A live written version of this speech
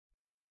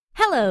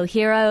Hello,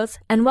 heroes,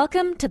 and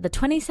welcome to the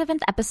 27th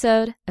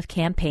episode of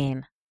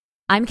Campaign.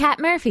 I'm Kat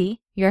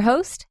Murphy, your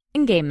host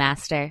and game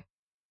master.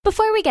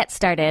 Before we get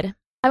started,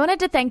 I wanted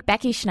to thank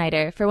Becky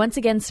Schneider for once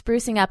again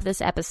sprucing up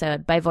this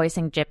episode by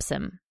voicing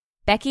Gypsum.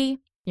 Becky,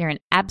 you're an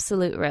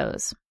absolute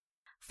rose.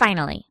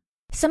 Finally,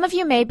 some of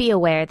you may be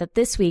aware that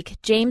this week,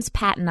 James,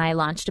 Pat, and I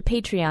launched a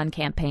Patreon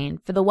campaign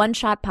for the One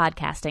Shot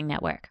Podcasting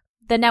Network,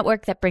 the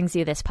network that brings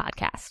you this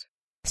podcast.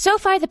 So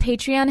far, the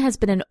Patreon has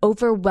been an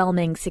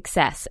overwhelming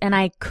success, and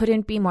I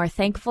couldn't be more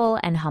thankful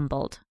and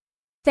humbled.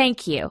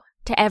 Thank you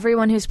to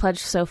everyone who's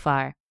pledged so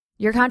far.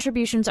 Your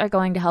contributions are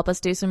going to help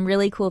us do some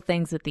really cool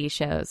things with these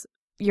shows.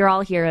 You're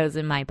all heroes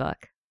in my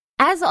book.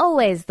 As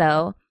always,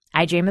 though,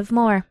 I dream of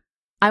more.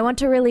 I want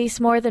to release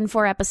more than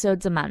 4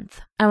 episodes a month.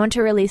 I want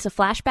to release a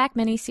flashback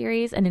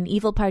miniseries and an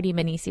Evil Party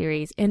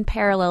miniseries in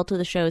parallel to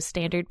the show's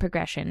standard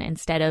progression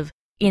instead of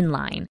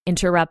inline,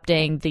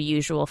 interrupting the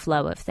usual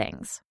flow of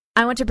things.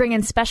 I want to bring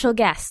in special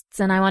guests,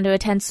 and I want to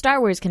attend Star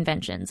Wars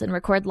conventions and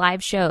record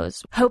live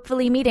shows,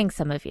 hopefully meeting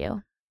some of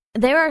you.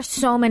 There are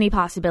so many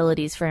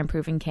possibilities for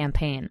improving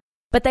Campaign,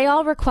 but they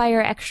all require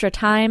extra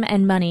time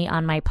and money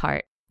on my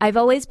part. I've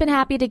always been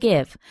happy to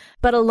give,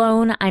 but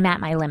alone I'm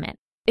at my limit.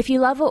 If you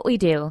love what we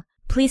do,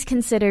 please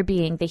consider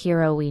being the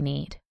hero we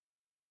need.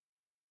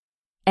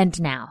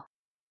 And now,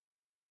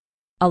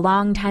 a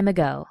long time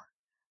ago,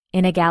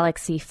 in a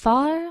galaxy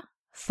far,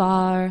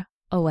 far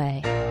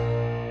away.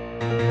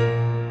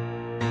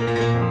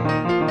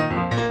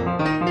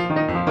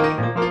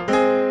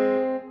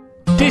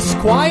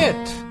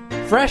 Disquiet!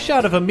 Fresh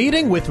out of a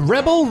meeting with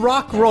Rebel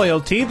Rock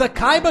royalty, the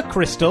Kyber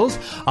Crystals,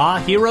 our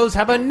heroes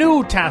have a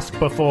new task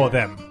before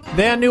them.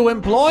 Their new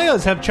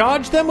employers have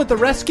charged them with the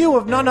rescue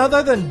of none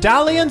other than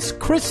Dalliant's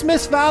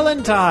Christmas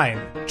Valentine,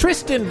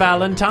 Tristan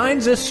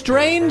Valentine's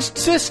estranged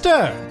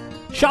sister.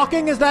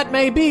 Shocking as that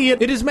may be,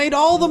 it is made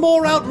all the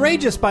more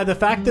outrageous by the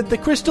fact that the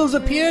crystals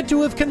appear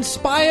to have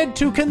conspired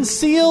to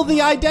conceal the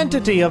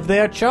identity of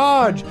their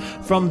charge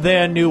from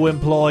their new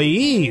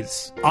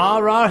employees.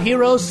 Are our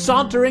heroes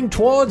sauntering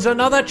towards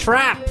another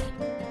trap?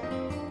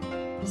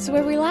 So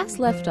where we last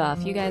left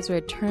off, you guys were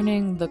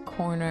turning the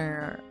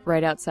corner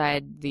right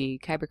outside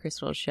the Kyber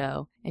Crystal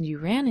show, and you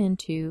ran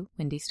into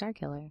Wendy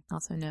Starkiller,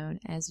 also known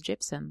as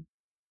Gypsum.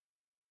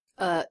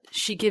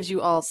 She gives you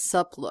all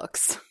sup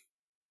looks.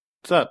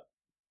 What's up?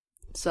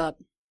 Sup.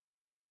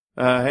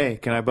 Hey,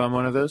 can I bum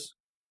one of those?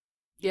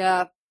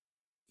 Yeah,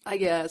 I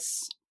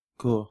guess.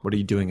 Cool. What are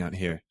you doing out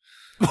here?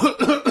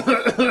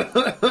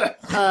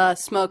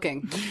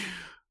 Smoking.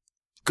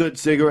 Good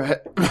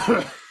cigarette.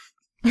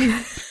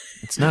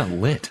 It's not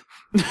lit.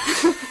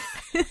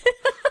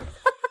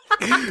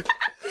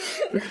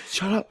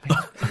 Shut up,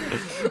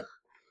 man.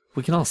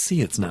 We can all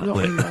see it's not No,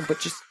 lit. no, but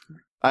just...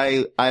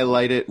 I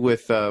light it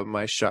with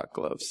my shot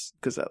gloves,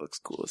 because that looks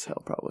cool as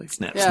hell, probably.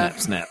 Snap, Yeah. snap,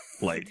 snap.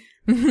 Light.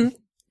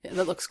 Yeah,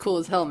 that looks cool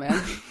as hell, man.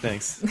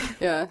 Thanks.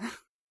 Yeah.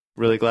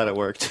 Really glad it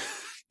worked.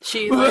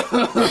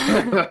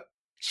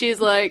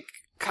 She's like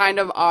kind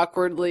of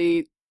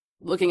awkwardly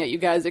looking at you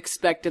guys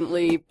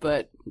expectantly,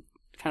 but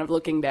kind of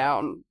looking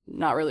down,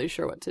 not really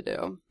sure what to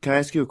do. Can I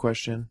ask you a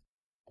question?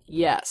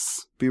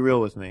 Yes. Be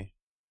real with me.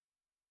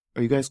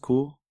 Are you guys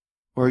cool?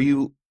 Or are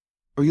you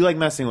like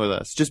messing with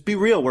us? Just be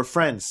real, we're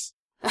friends.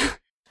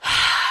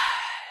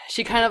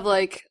 She kind of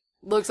like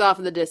looks off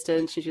in the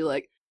distance and she's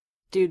like,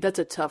 dude, that's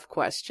a tough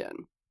question.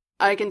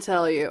 I can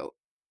tell you,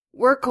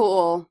 we're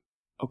cool.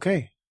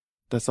 Okay.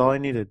 That's all I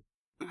needed.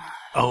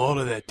 A lot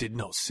of that did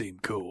not seem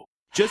cool.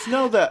 Just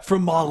know that...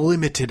 From my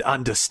limited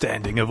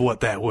understanding of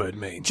what that word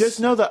means. Just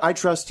know that I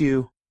trust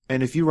you,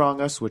 and if you wrong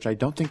us, which I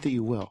don't think that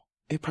you will,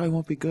 it probably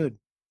won't be good.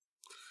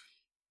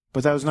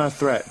 But that was not a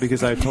threat,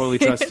 because I totally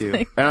trust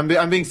you. And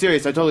I'm being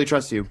serious, I totally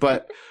trust you.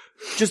 But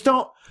just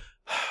don't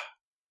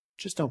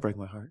break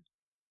my heart.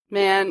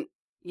 Man,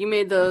 you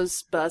made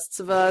those busts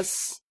of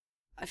us.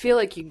 I feel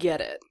like you get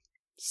it.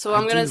 So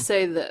I'm gonna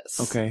say this.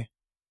 Okay.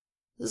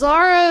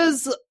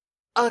 Zara's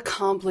a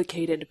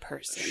complicated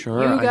person.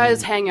 Sure, You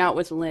guys hang out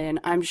with Lynn.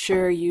 I'm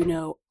sure you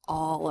know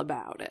all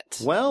about it.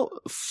 Well,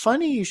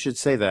 funny you should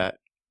say that.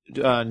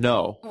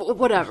 No.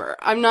 Whatever.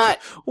 I'm not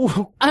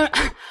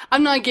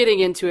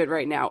getting into it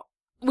right now.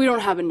 We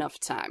don't have enough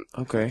time.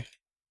 Okay.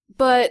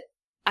 But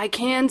I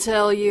can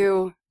tell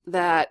you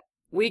that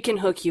we can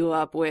hook you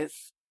up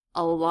with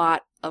a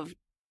lot of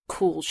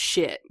cool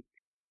shit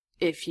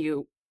if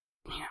you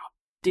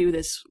do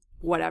this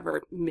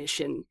whatever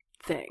mission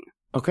thing.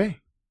 Okay.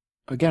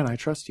 Again, I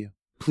trust you.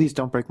 Please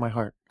don't break my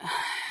heart.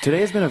 Today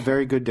has been a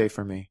very good day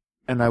for me,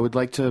 and I would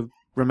like to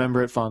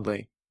remember it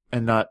fondly,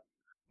 and not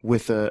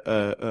with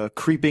a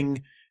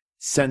creeping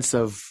sense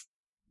of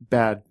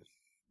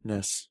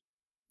badness.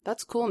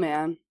 That's cool,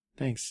 man.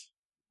 Thanks.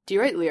 Do you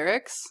write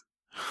lyrics?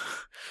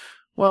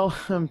 Well,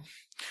 I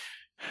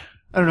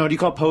don't know. Do you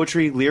call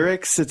poetry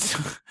lyrics?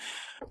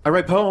 I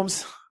write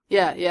poems.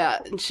 Yeah.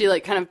 And she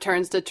like kind of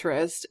turns to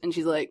Trist, and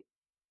she's like,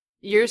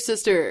 your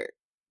sister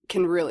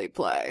can really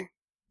play.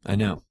 I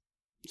know.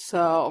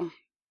 So.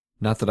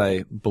 Not that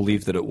I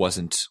believe that it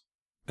wasn't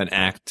an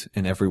act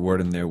and every word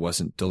in there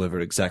wasn't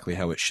delivered exactly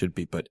how it should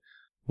be, but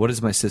What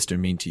does my sister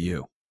mean to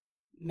you?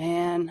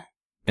 Man,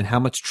 And how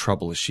much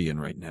trouble is she in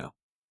right now?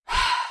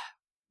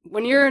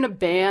 when you're in a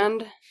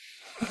band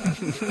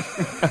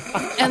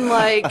and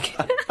like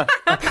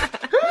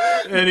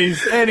Any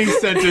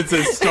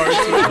sentences starts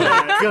with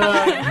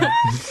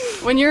that.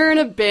 when you're in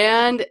a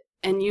band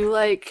and you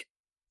like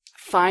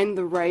find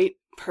the right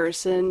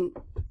person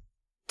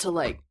to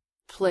like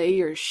play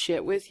your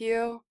shit with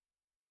you,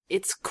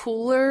 it's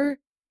cooler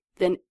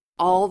than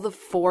all the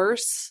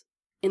force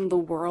in the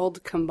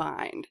world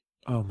combined.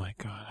 Oh my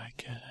god, I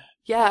get it.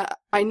 Yeah,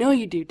 I know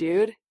you do,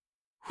 dude.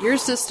 Your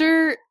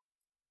sister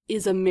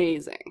is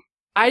amazing.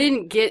 I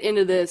didn't get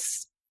into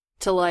this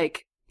to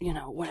like, you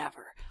know,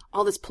 whatever.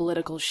 All this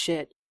political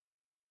shit.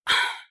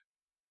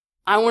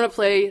 I want to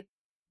play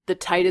the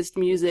tightest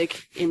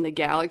music in the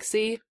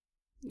galaxy.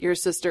 Your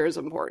sister is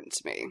important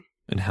to me.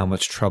 And how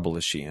much trouble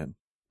is she in?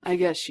 I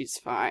guess she's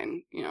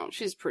fine. You know,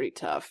 she's pretty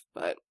tough,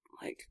 but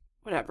like,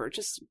 whatever.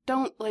 Just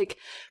don't like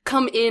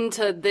come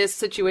into this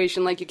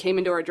situation like you came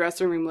into our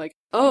dressing room like,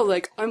 oh,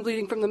 like I'm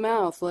bleeding from the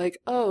mouth. Like,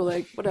 oh,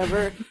 like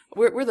whatever.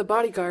 we're the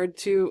bodyguard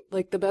to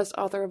like the best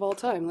author of all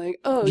time. Like,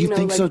 oh, You know,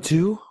 think like, so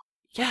too?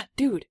 yeah,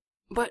 dude.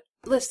 But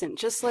listen,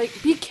 just like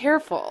be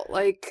careful.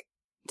 Like,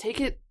 take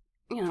it,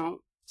 you know,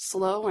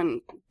 slow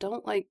and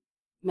don't like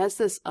mess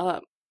this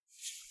up.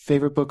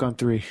 Favorite book on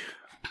 3.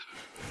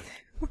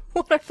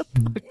 What are the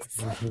books?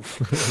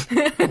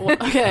 Well,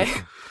 okay.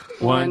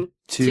 1,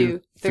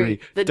 2, 3.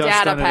 The Dust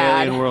data on an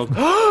pad. Alien World.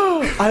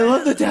 I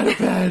love the data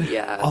pad.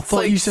 Yeah. I it's, thought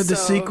like, you said the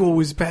so- sequel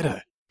was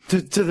better. To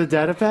the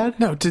data pad?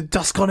 No, to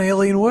Dusk on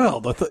Alien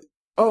World. I thought.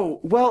 Oh,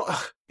 well,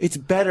 it's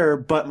better,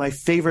 but my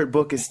favorite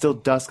book is still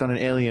Dusk on an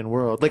Alien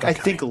World. Like, I Okay.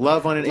 think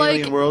Love on an Like,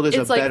 Alien World is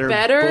it's a like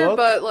better book.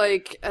 but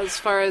like as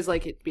far as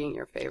like it being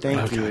your favorite.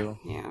 Thank Okay. you.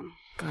 Yeah.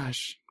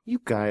 Gosh,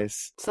 you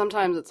guys.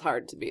 Sometimes it's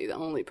hard to be the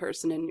only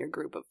person in your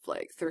group of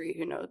like 3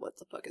 who knows what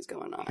the fuck is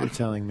going You're on.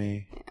 telling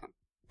me.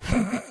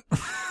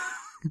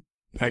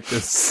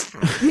 Cactus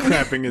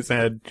crapping his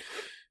head.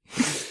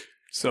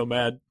 So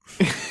mad.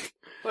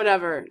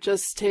 Whatever.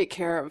 Just take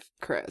care of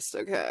Chris,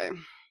 okay?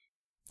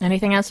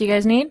 Anything else you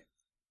guys need?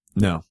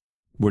 No,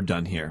 we're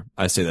done here.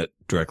 I say that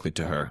directly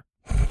to her.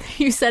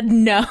 You said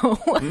no.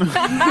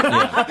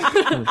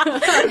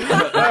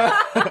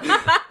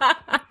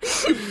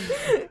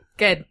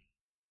 Good.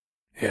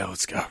 Yeah,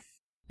 let's go.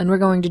 And we're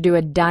going to do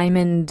a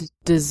diamond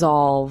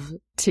dissolve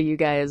to you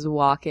guys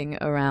walking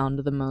around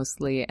the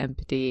mostly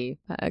empty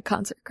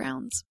concert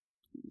grounds.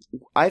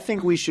 I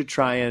think we should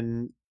try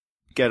and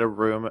get a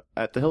room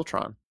at the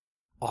Hiltron.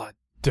 I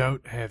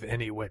don't have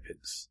any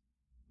weapons.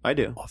 I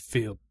do. I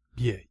feel,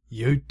 yeah,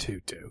 you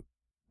two do.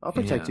 I'll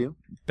protect Yeah. you.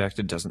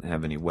 Bacta doesn't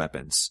have any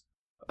weapons.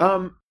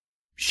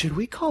 Should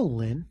we call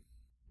Lynn?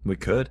 We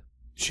could.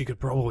 She could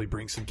probably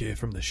bring some gear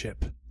from the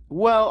ship.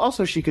 Well,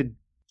 also she could...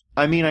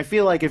 I mean, I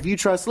feel like if you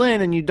trust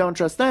Lynn and you don't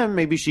trust them,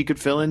 maybe she could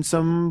fill in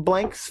some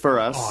blanks for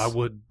us. Oh, I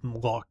would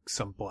like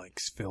some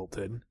blanks filled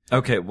in.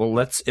 Okay, well,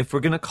 if we're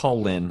going to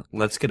call Lynn,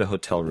 let's get a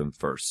hotel room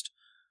first.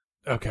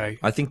 Okay.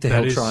 I think the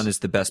That Hiltron is- is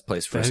the best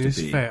place for us That to is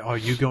be. fair. Are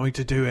you going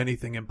to do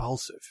anything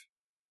impulsive?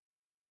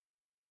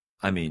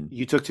 I mean,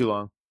 You took too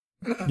long.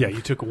 Yeah,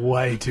 you took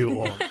way too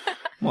long.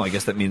 well, I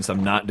guess that means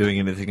I'm not doing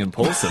anything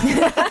impulsive.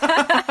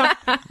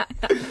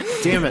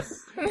 Damn it.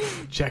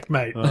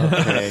 Checkmate.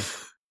 Okay.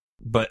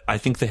 But I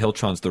think the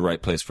Hiltron's the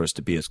right place for us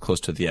to be as close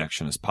to the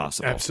action as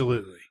possible.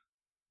 Absolutely.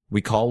 We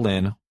call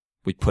Lynn,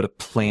 we put a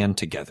plan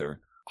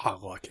together. I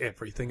like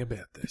everything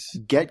about this.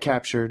 Get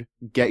captured.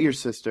 Get your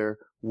sister.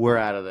 We're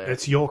out of there.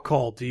 It's your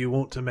call. Do you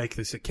want to make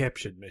this a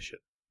captured mission?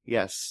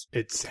 Yes.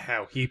 It's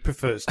how he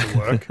prefers to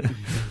work.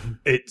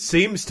 It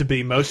seems to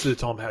be most of the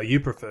time how you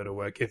prefer to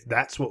work. If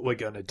that's what we're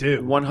going to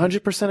do,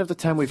 100% of the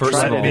time we've First of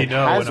tried all, let it, me it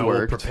know has and I will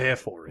worked. prepare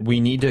for it. We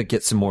need to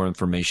get some more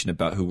information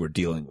about who we're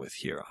dealing with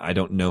here. I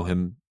don't know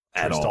him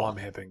at First, all. I'm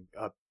having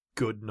a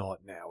good night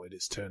now. It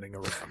is turning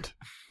around.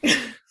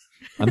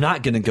 I'm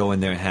not going to go in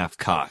there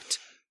half-cocked.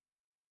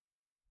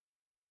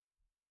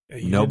 You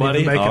didn't Nobody?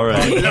 even make All a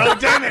right. point. No,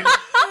 damn it!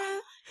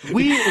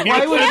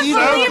 Why would can't you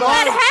believe so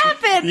What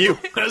happened? You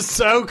were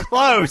so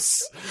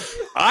close.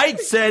 I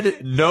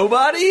said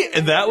nobody,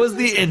 and that was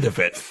the end of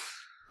it.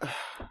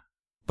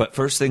 But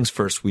first things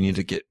first, we need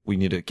to get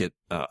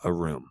a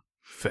room.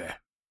 Fair.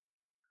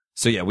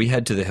 So yeah, we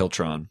head to the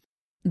Hiltron.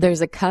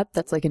 There's a cut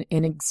that's like an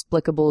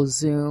inexplicable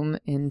zoom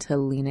into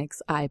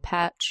Lennox's eye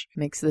patch,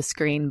 makes the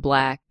screen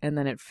black, and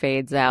then it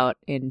fades out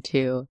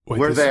into... Wait,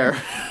 We're this-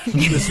 there.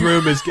 This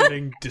room is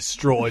getting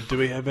destroyed. Do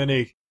we have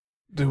any?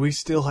 Do we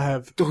still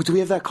have? Do we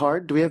have that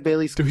card? Do we have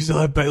Bailey's? Do we still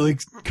have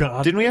Bailey's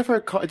card? Didn't we have her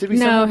card? Did we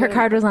send No, her her there?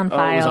 card was on Oh,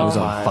 it was file. It was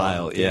on File.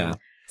 file, yeah.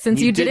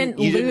 Since you didn't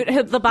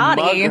loot the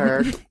body. mug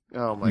her.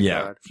 Oh my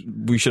Yeah, god.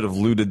 we should have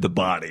looted the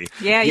body.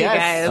 Yeah, you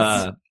Yes.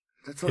 guys.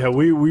 That's Yeah,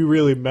 we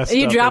really messed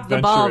You up. dropped the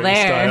ball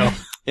adventuring there.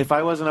 style. If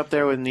I wasn't up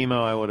there with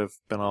Nemo, I would have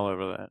been all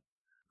over that.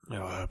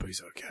 Oh, I hope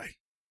he's okay.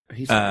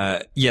 He's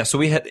Yeah, so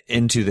we head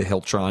into the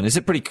Hiltron. Is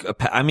it pretty?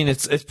 I mean,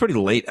 it's pretty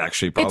late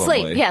actually. Probably. It's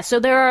late, yeah. So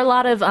there are a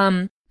lot of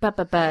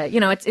you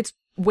know, it's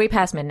way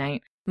past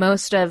midnight.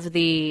 Most of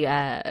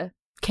the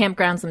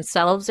campgrounds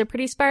themselves are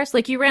pretty sparse.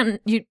 Like, you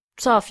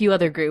saw a few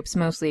other groups,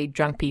 mostly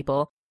drunk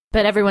people,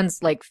 but everyone's,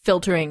 like,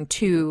 filtering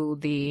to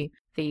the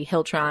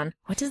Hiltron.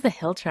 What does the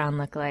Hiltron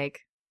look like?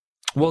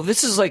 Well,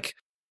 this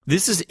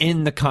is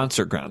in the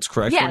concert grounds,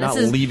 correct? Yeah, We're not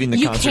leaving the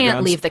concert grounds. You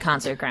can't leave the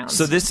concert grounds.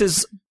 So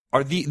these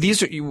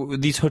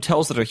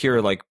hotels that are here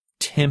are like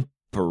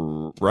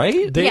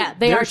right? They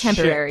they're are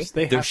temporary. Ships.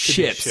 They're They're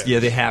ships. Yeah,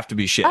 they have to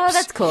be ships. Oh,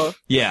 that's cool.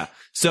 Yeah.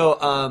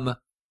 So,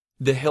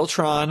 the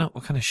Hiltron,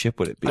 what kind of ship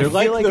would it be? They're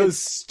like, like those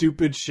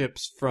stupid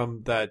ships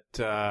from that.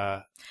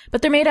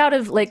 But they're made out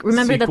of, like,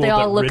 remember that Sequel, they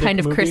all that look Riddick kind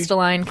of movie?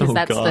 crystalline because Oh,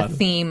 that's God. the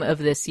theme of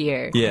this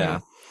year. Yeah.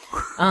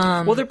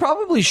 Um, Well, they're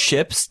probably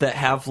ships that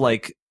have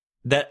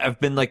that have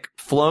been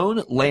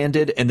flown,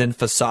 landed, and then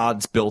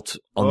facades built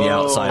on the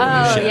outside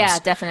of the oh, ships. yeah,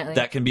 definitely.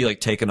 That can be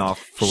taken off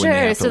for when they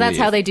Sure, have to so that's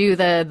leave. how they do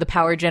the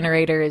power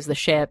generator is the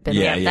ship. And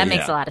Yeah, that yeah,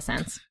 makes yeah. a lot of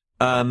sense.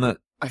 I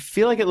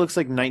feel like it looks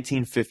like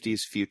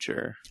 1950s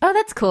future. Oh,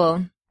 that's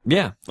cool.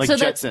 Yeah. Like So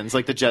that- Jetsons,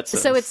 like the Jetsons.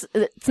 So it's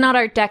not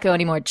Art Deco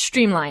anymore. It's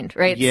streamlined,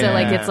 right? So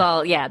Yeah. it's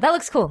all, that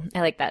looks cool.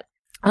 I like that.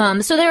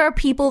 So there are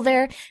people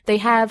there. They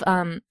have,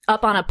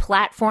 up on a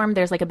platform,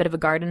 there's a bit of a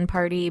garden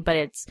party, but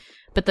it's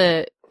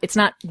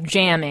not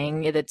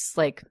jamming. It's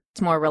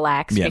more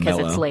relaxed Yeah, because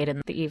mellow. it's late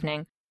in the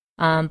evening.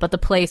 But the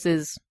place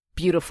is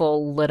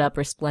beautiful, lit up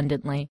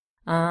resplendently.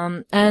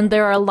 And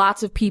there are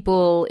lots of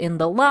people in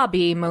the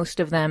lobby, most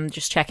of them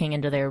just checking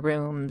into their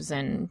rooms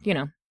and,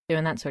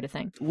 doing that sort of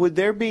thing. Would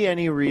there be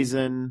any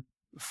reason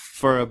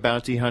for one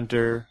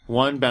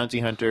bounty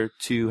hunter,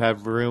 to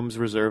have rooms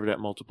reserved at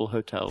multiple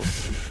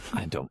hotels?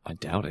 I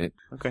doubt it.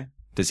 Okay.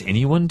 Does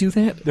anyone do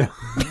that?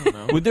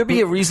 No. Would there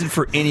be a reason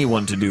for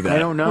anyone to do that? I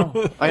don't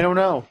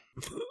know.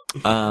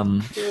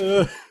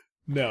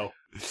 No.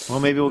 Well,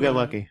 maybe we'll get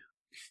lucky.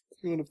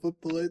 You want to flip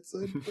the light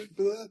side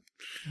for that?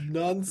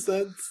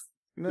 Nonsense.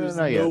 There's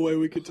not no yet. way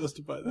we could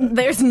justify that.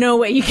 There's no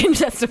way you can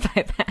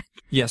justify that.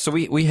 Yeah, so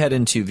we head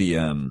into the,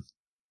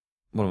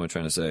 what am I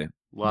trying to say?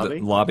 Lobby?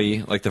 The lobby,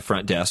 the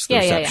front desk, the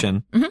Yeah, yeah, yeah.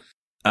 reception.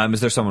 Mhm.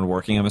 Is there someone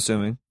working, I'm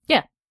assuming?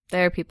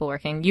 There are people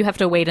working. You have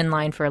to wait in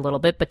line for a little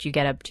bit, but you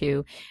get up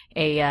to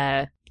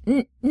a,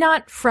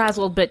 not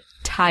frazzled, but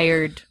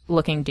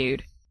tired-looking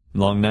dude.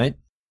 Long night?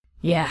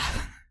 Yeah.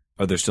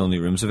 Are there still any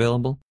rooms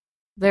available?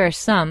 There are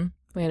some.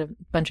 We had a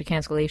bunch of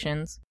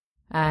cancellations.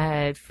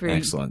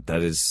 Excellent.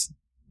 That is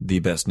the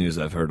best news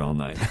I've heard all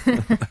night.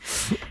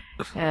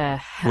 We're We're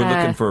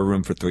looking for a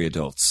room for 3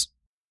 adults.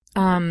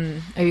 Are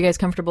you guys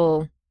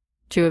comfortable,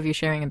 2 of you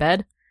sharing a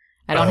bed?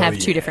 I don't Oh, have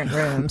 2 yeah. different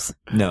rooms.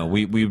 No,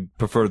 we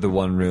prefer the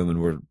one room and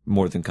we're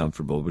more than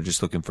comfortable. We're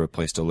just looking for a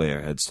place to lay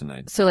our heads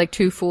tonight. So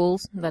 2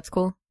 fools. That's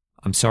cool.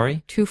 I'm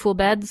sorry? 2 full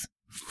beds.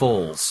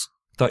 Fools.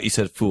 Thought you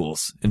said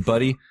fools. And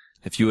buddy,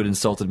 if you had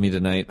insulted me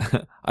tonight,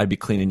 I'd be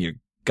cleaning your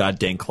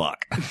goddamn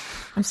clock.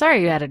 I'm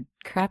sorry you had a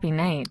crappy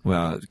night.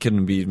 Well, it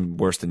couldn't be even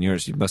worse than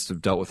yours. You must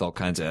have dealt with all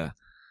kinds of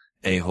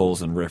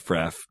a-holes and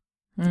riffraff.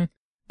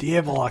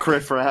 Diavol.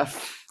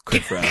 Criff-raff.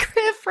 Criffraff.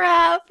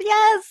 Riff-raff,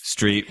 yes!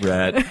 Street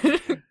rat.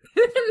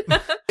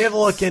 Ever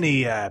like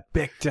any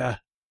Bector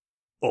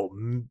or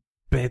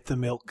Bantha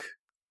milk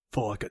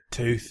for a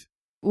tooth?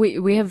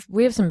 We have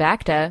some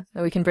Bacta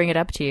that we can bring it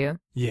up to you.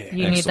 Yeah.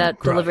 You need that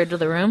Great. delivered to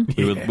the room?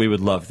 We would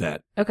love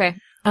that. Okay.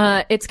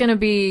 It's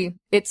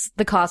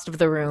the cost of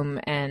the room,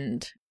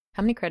 and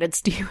how many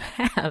credits do you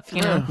have?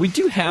 We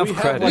do have We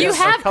credits. You a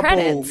have couple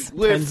credits.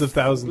 Tens of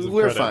thousands of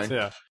We're credits.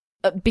 fine.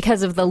 Yeah.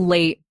 Because of the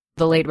late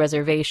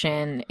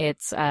reservation,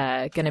 it's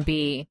gonna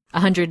be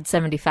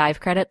 175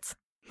 credits.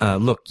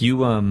 Look, you,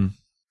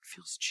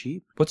 Feels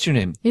cheap. what's your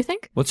name? You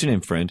think? What's your name,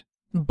 friend?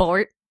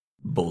 Bort.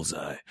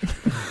 Bullseye.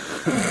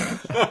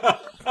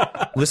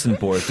 Listen,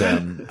 Bort,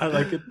 I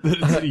like it.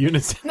 It's a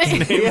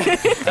unisex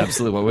name.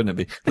 absolutely, why wouldn't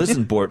it be?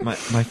 Listen, Bort, my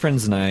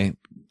friends and I,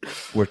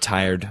 we're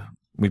tired.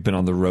 We've been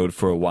on the road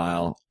for a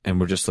while, and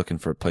we're just looking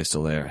for a place to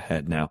lay our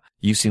head now.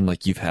 You seem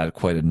like you've had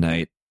quite a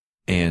night,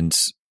 and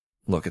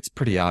look, it's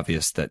pretty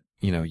obvious that,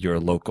 you're a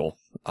local,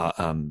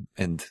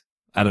 and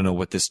I don't know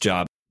what this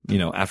job,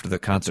 after the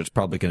concert's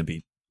probably going to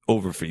be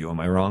over for you. Am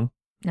I wrong?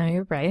 No,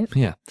 you're right.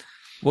 Yeah.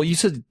 Well, you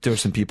said there were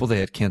some people, they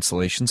had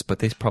cancellations, but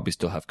they probably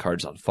still have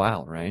cards on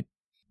file, right?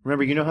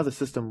 Remember, you know how the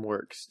system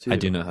works, too. I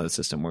do know how the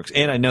system works.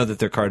 And I know that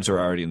their cards are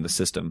already in the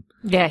system.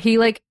 Yeah, he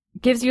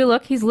gives you a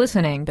look. He's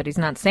listening, but he's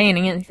not saying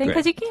anything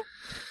because he can't.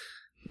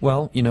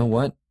 Well, you know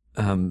what?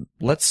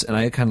 Let's, and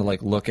I kind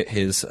of look at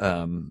his,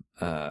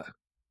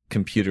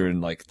 computer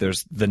and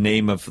there's the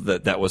name of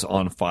that was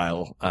on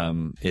file,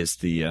 is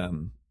the,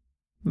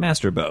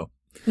 Masterbow.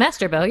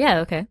 Masterbow, yeah,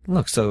 okay.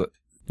 Look, so,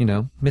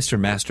 Mr.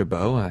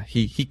 Masterbow,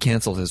 he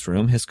canceled his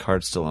room. His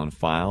card's still on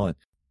file. And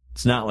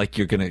it's not like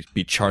you're going to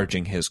be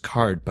charging his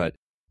card, but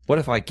what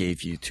if I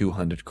gave you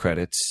 200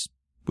 credits?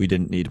 We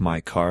didn't need my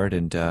card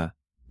and,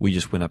 we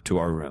just went up to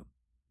our room.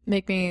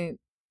 Make me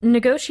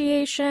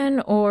negotiation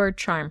or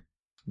charm.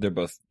 They're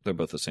both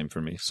the same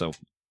for me. So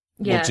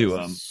Yeah.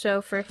 we'll do,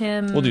 so for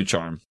him, we'll do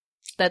charm.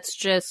 That's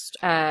just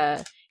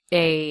a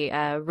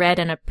red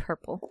and a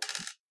purple.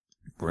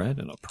 Red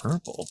and a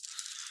purple.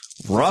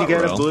 Do you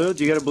get a blue?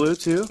 Do you get a blue,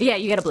 too? Yeah,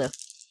 you get a blue.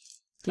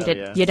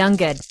 You done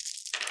good.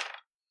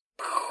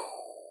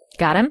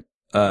 Got him?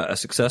 A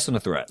success and a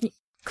threat.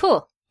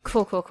 Cool.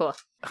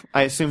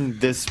 I assume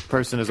this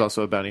person is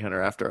also a bounty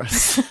hunter after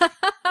us.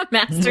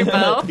 Master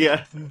Bo.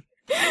 Yeah.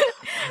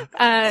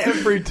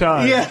 Every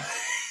time. Yeah.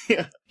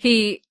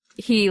 He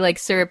like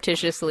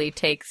surreptitiously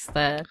takes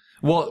the.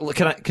 Well,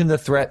 can the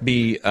threat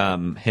be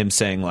him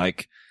saying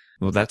like,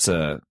 well, that's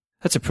a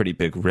pretty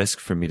big risk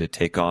for me to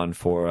take on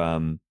for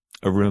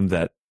a room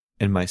that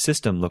in my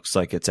system looks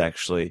like it's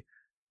actually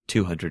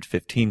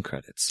 215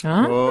 credits.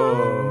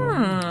 Oh.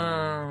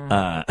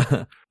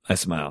 I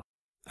smile.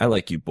 I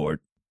like you,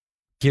 Bort.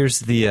 Here's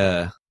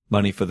the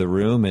money for the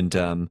room,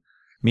 and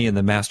me and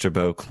the Master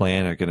Bow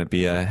clan are going to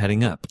be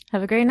heading up.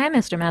 Have a great night,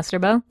 Mr. Master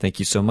Bow. Thank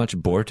you so much,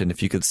 Bort, and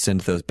if you could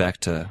send those back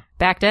to...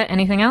 Back to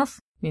anything else?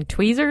 You mean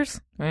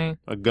tweezers? Right.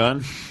 A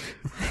gun?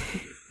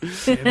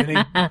 Have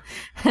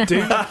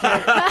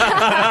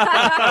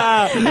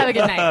a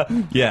good night.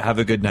 Yeah, have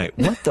a good night.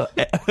 What the...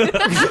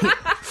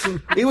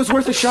 It was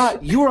worth a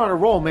shot. You were on a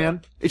roll,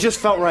 man. It just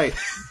felt right.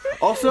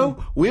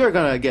 Also, we're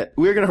gonna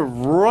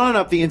run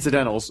up the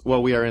incidentals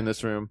while we are in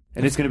this room,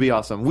 and it's gonna be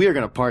awesome. We are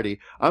gonna party.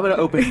 I'm gonna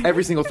open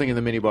every single thing in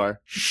the minibar.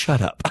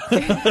 Shut up.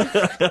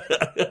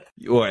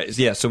 All right,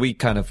 yeah, so we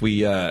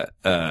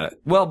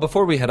well,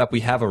 before we head up, we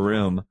have a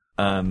room,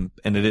 and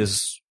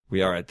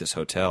we are at this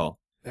hotel.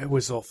 That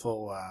was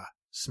awful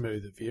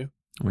smooth of you.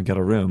 We got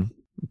a room,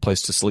 a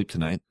place to sleep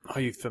tonight.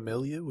 Are you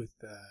familiar with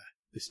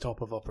this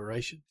type of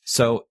operation?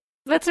 So...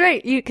 That's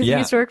right, because you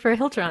used to work for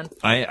Hiltron.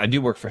 I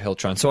do work for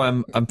Hiltron, so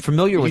I'm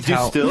familiar with You do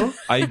how... still?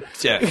 On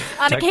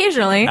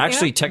occasionally.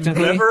 Actually,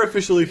 technically... Never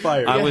officially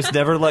fired. I was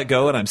never let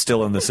go, and I'm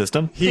still in the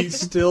system. He's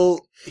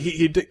still...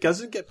 He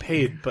doesn't get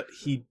paid, but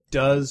he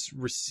does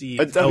receive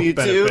A W-2?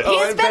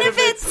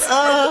 benefits.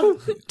 Oh,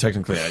 His benefits!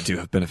 Technically, I do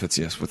have benefits,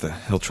 yes, with the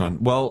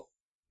Hiltron. Well,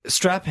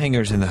 strap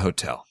hangers in the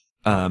hotel.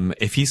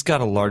 If he's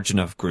got a large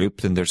enough group,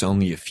 then there's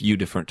only a few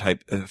different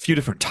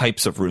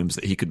types of rooms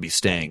that he could be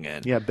staying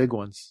in. Yeah, big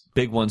ones.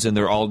 Big ones, and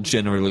they're all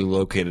generally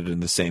located in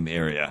the same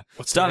area.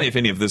 Stop me if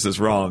any of this is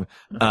wrong.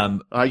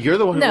 You're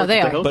the one who No, worked they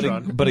at the are.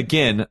 Hiltron. But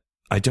again,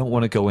 I don't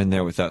want to go in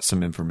there without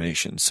some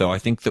information. So I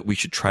think that we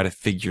should try to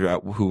figure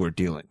out who we're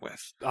dealing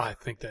with. I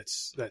think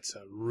that's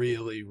a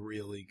really,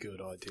 really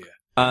good idea.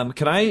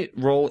 Can I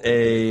roll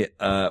a,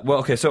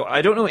 okay, so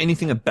I don't know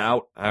anything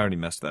about, I already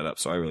messed that up,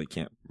 so I really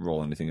can't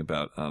roll anything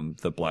about,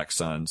 the Black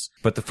Suns.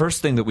 But the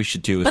first thing that we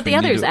should do is But the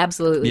others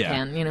absolutely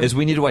can, you know. Is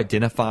we need to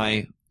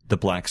identify the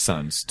Black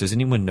Suns. Does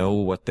anyone know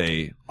what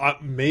they...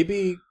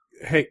 Maybe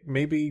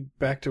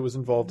Bacta was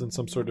involved in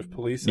some sort of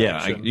police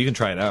action. You can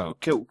try it out.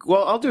 Okay,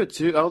 well, I'll do it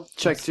too. I'll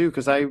check too,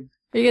 because Are you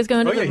guys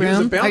going to the he was a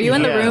room? bounty Are you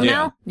in the hunter. room Yeah.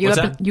 now?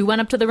 What's You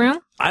went up to the room?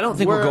 I don't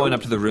think we're going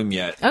up to the room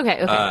yet.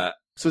 Okay.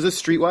 So is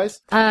this streetwise?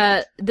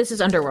 This is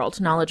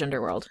Underworld, Knowledge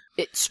Underworld.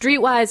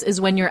 Streetwise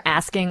is when you're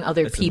asking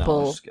other It's a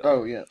people. knowledge skill.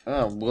 Oh, yeah.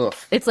 Oh,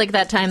 woof. It's like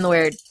that time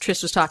where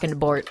Trish was talking to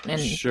Bort and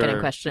Sure. getting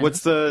questions. What's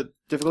the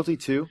difficulty,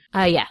 2?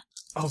 Yeah.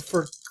 Oh,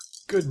 for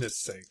goodness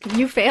sake!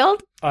 You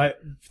failed? Oh,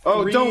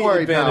 Three don't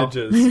worry, pal.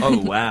 advantages. Oh,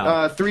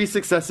 wow. 3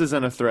 successes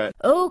and a threat.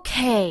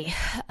 Okay.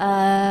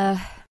 The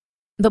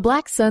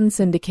Black Sun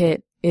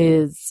Syndicate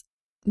is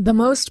the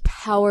most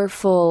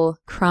powerful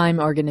crime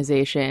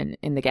organization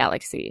in the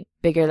galaxy.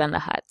 Bigger than the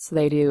Hutts.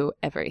 They do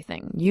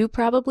everything. You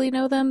probably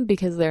know them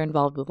because they're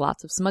involved with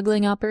lots of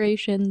smuggling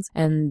operations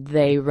and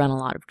they run a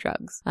lot of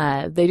drugs.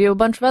 They do a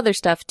bunch of other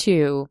stuff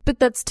too, but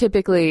that's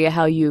typically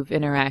how you've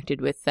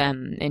interacted with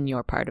them in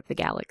your part of the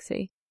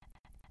galaxy.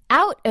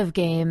 Out of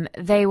game,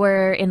 they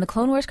were in the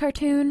Clone Wars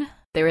cartoon.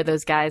 They were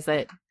those guys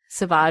that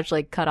Savage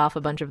cut off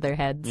a bunch of their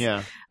heads.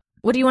 Yeah.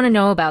 What do you want to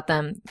know about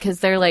them?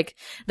 Because they're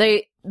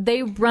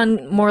they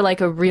run more like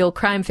a real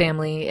crime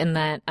family in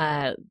that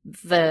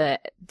the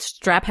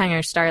strap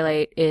hanger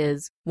Starlight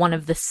is one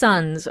of the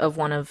sons of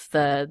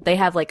they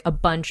have a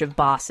bunch of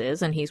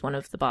bosses, and he's one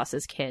of the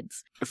boss's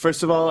kids.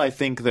 First of all, I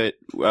think that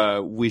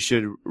we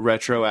should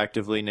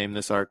retroactively name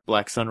this arc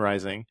Black Sun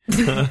Rising.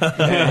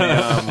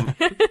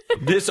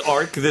 This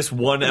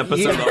one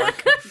episode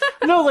arc.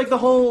 No,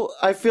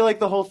 I feel like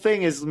the whole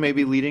thing is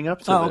maybe leading up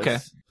to this. Okay.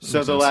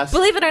 So the last...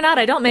 Believe it or not,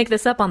 I don't make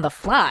this up on the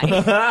fly.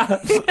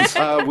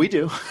 we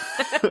do.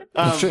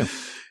 That's true.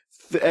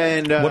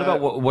 And What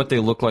about what they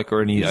look like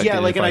or any an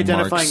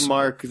identifying marks?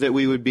 mark that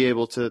we would be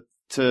able to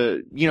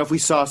if we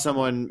saw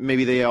someone,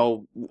 maybe they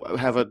all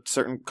have a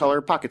certain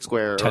color pocket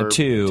square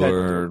Tattoo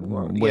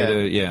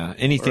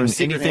anything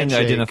secret handshake.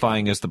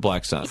 identifying as the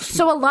Black Sun.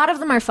 So a lot of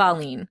them are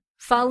Faline.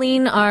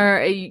 Faline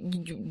are...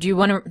 do you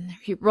want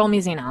to... Roll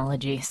me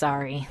Xenology,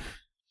 sorry.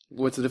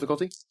 What's the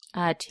difficulty?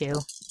 2.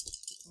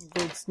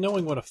 Well, it's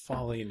knowing what a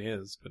Faline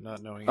is, but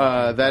not knowing...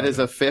 That is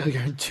a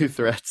failure and 2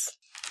 threats.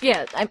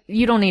 Yeah,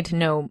 you don't need to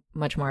know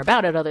much more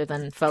about it other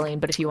than Faline,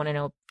 but if you want to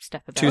know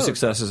stuff about 2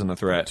 successes and a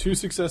threat. 2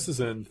 successes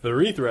and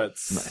 3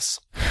 threats. Nice.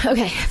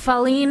 Okay,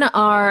 Faline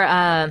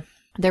are,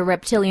 they're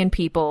reptilian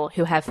people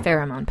who have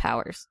pheromone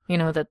powers. You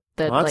know,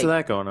 Lots of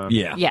that going on.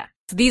 Yeah. Yeah.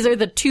 These are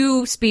the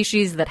 2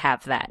 species that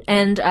have that.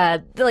 And,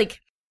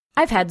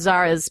 I've had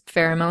Zara's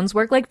pheromones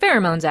work like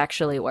pheromones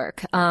actually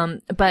work.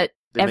 But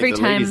They every make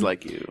the time ladies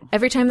like you.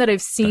 Every time that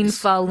I've seen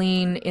Nice.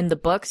 Faline in the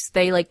books,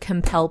 they like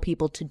compel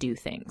people to do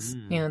things.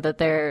 You know, that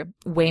they're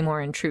way more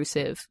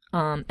intrusive.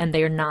 And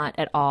they're not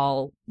at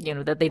all, you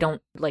know, that they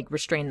don't like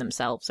restrain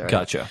themselves or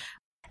Gotcha.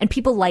 and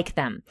people like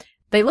them.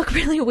 They look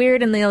really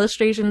weird in the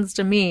illustrations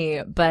to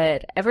me,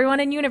 but everyone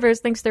in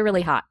universe thinks they're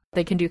really hot.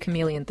 They can do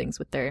chameleon things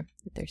with their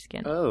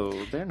skin. Oh,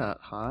 they're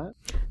not hot.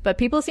 But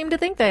people seem to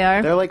think they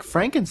are. They're like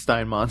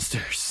Frankenstein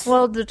monsters.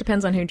 Well, it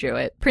depends on who drew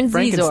it. Prince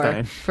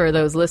Frankenstein. Zizor, for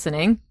those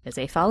listening, is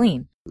a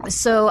Faline.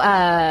 So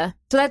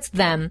that's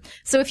them.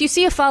 So if you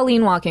see a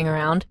Faline walking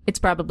around, it's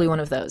probably one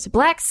of those.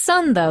 Black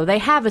Sun, though, they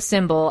have a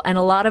symbol, and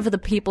a lot of the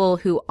people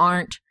who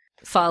aren't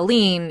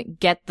Faline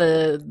get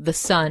the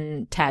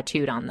sun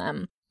tattooed on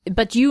them.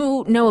 But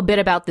you know a bit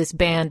about this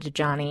band,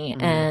 Johnny,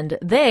 and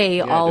they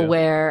I all do.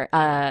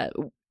 wear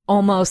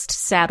almost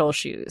saddle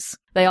shoes.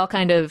 They all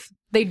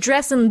they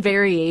dress in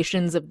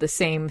variations of the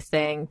same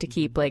thing to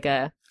keep like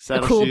a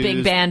Saddle cool shoes,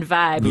 big band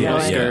vibe booty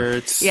going.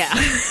 skirts. Yeah.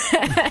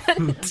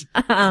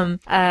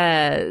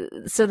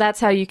 So that's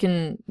how you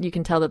can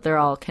tell that they're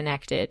all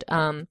connected.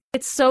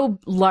 It's so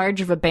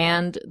large of a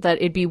band that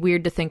it'd be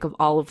weird to think of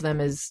all of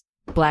them as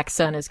Black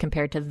Sun as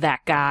compared to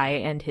that guy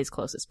and his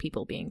closest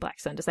people being Black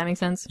Sun. Does that make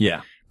sense?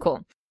 Yeah.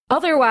 Cool.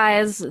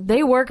 Otherwise,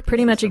 they work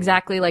pretty much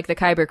exactly like the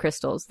Kyber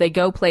crystals. They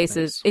go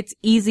places. It's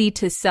easy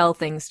to sell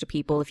things to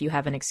people if you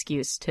have an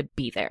excuse to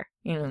be there.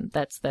 You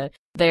know,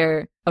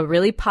 they're a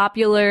really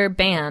popular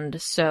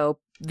band, so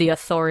the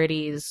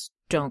authorities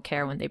don't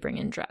care when they bring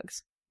in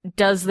drugs.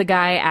 Does the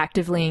guy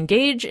actively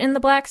engage in the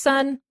Black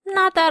Sun?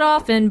 Not that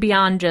often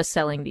beyond just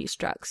selling these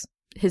drugs.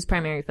 His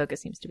primary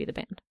focus seems to be the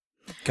band.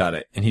 Got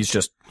it. And he's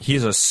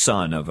a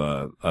son of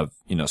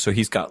so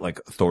he's got like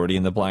authority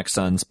in the Black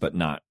Suns, but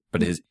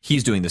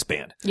he's doing this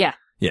band. Yeah.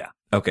 Yeah.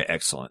 Okay.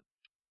 Excellent.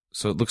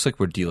 So it looks like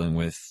we're dealing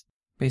with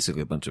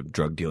basically a bunch of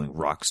drug dealing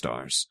rock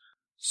stars.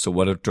 So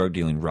what do drug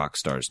dealing rock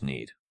stars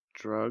need?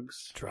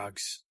 Drugs,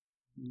 Drugs.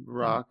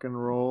 rock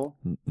and roll.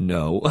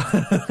 No.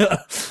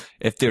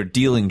 If they're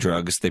dealing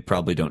drugs, they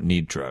probably don't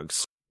need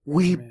drugs.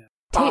 We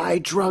buy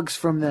drugs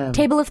from them.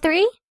 Table of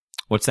three?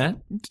 What's that?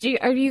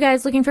 Are you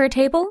guys looking for a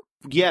table?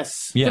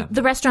 Yes. Yeah.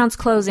 The restaurant's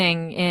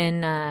closing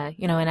in,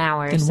 an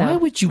hour. And so. why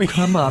would you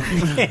come up?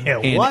 Yeah,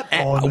 and- what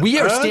on we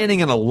are earth?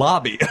 standing in a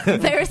lobby.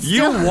 There's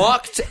You still-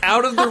 walked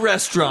out of the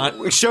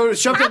restaurant,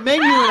 Shoved a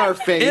menu in our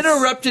face.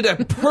 interrupted a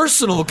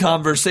personal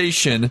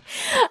conversation,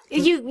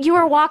 You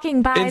were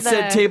walking by and the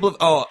said table of...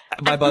 Oh,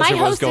 my buzzer was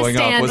hostess going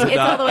off, stand, was it it's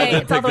not? all the way- I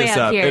did it's all pick the way this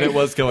up up, here. and it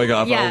was going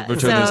off. Yeah, I'll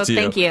return so this to you.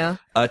 thank you.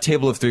 A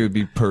table of three would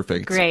be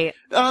perfect. Great.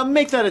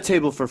 Make that a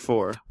table for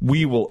 4.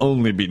 We will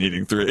only be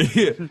needing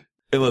 3.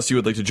 Unless you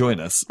would like to join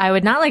us. I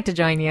would not like to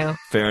join you.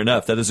 Fair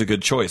enough. That is a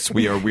good choice.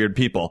 We are weird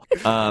people.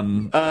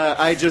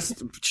 I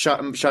just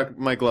shot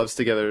my gloves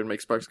together and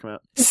make sparks come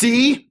out.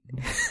 See?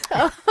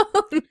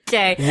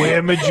 Okay.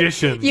 We're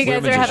magicians. You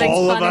guys are having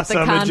All of fun at us the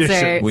are concert.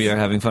 magicians. We are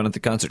having fun at the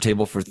concert.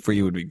 Table for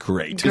 3 would be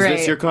great. Great. Is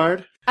this your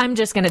card? I'm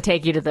just going to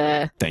take you to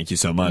the Thank you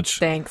so much.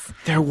 thanks.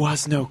 There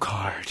was no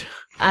card.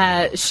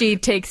 She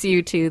takes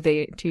you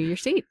to your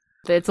seat.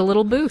 It's a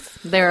little booth.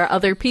 There are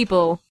other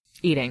people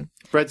eating.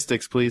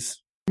 Breadsticks, please.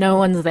 No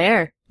one's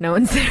there. No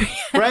one's there yet.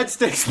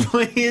 Breadsticks,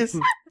 please.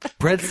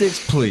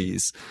 Breadsticks,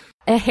 please.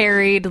 A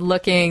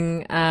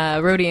harried-looking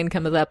Rhodian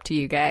comes up to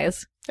you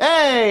guys.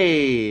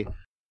 Hey!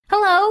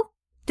 Hello?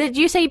 Did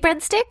you say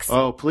breadsticks?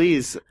 Oh,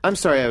 please. I'm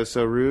sorry I was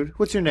so rude.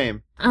 What's your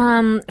name?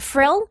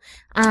 Frill?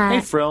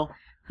 Hey, Frill.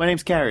 My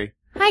name's Carrie.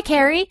 Hi,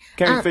 Carrie.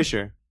 Carrie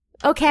Fisher.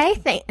 Okay.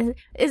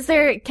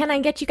 Can I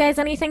get you guys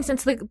anything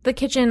since the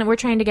kitchen, we're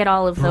trying to get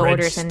all of the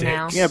orders in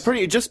now. Breadsticks.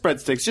 Yeah, just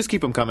breadsticks. Just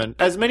keep them coming.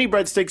 As many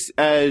breadsticks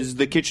as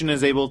the kitchen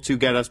is able to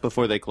get us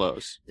before they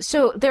close.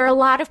 So there are a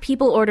lot of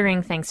people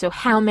ordering things. So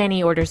how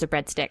many orders of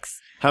breadsticks?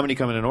 How many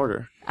come in an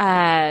order?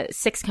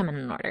 6 come in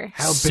an order.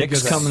 How big 6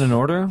 is that? coming in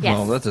order? Yes.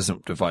 Well, that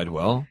doesn't divide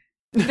well.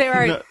 There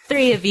are No.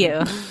 3 of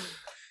you.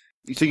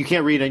 So you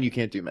can't read and you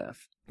can't do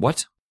math.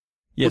 What?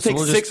 Yeah, We'll so take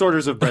we'll 6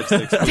 orders of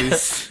breadsticks,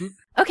 please.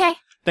 Okay.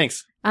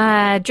 Thanks.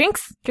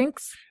 Drinks.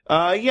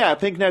 Yeah,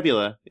 Pink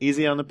Nebula.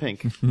 Easy on the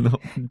pink. No.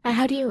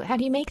 How do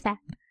you make that?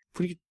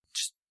 What do you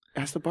just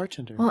ask the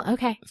bartender? Well,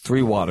 okay.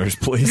 3 waters,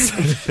 please.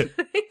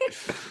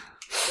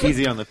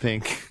 Easy on the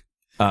pink.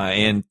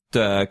 And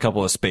a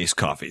couple of space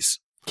coffees.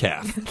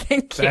 Calf.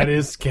 Thank you. That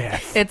is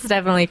calf. It's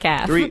definitely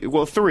calf.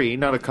 3,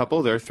 not a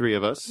couple. There are 3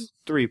 of us.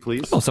 3,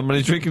 please. Oh,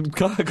 somebody's drinking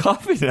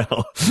coffee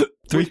now.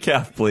 3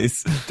 calf,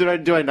 please. Do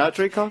I not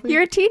drink coffee?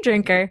 You're a tea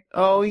drinker.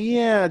 Oh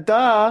yeah,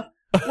 duh.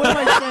 What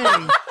am I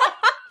saying?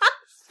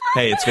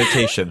 Hey, it's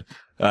vacation.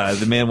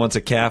 The man wants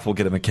a calf, we'll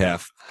get him a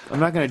calf. I'm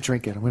not gonna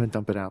drink it. I'm gonna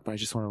dump it out, but I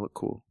just want to look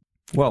cool.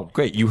 Well,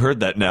 great. You heard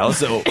that now,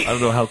 so I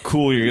don't know how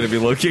cool you're going to be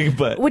looking,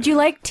 but... Would you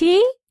like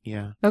tea?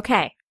 Yeah.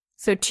 Okay.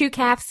 So 2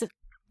 calves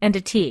and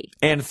a tea.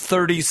 And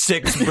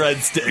 36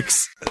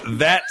 breadsticks.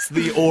 That's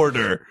the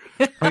order.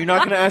 Are you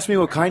not gonna ask me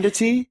what kind of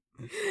tea?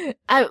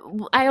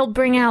 I'll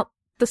bring out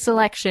the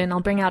selection. I'll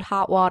bring out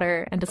hot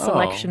water and a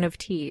selection of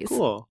teas.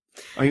 Cool.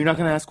 Are you not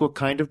gonna ask what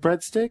kind of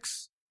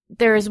breadsticks?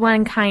 There is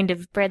one kind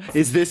of bread.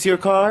 Is this your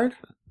card?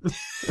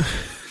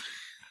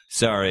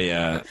 Sorry,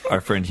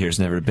 our friend here's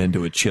never been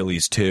to a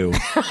Chili's too.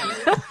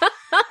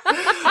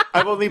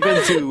 I've only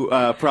been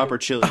to proper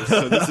Chili's,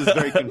 so this is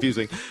very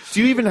confusing.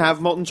 Do you even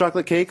have molten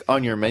chocolate cake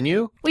on your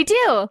menu? We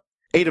do.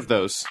 8 of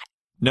those.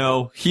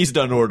 No, he's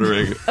done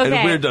ordering, and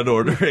Okay. we're done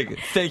ordering.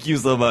 Thank you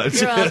so much.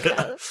 You're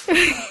welcome.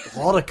 A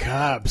lot of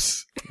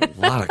carbs. A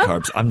lot of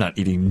carbs. I'm not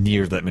eating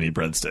near that many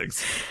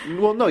breadsticks.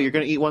 Well, no, you're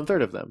going to eat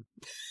 1/3 of them.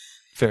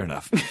 Fair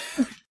enough.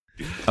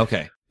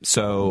 Okay,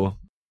 so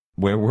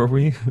where were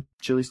we?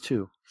 Chili's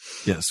 2.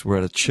 Yes, we're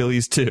at a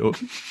Chili's too.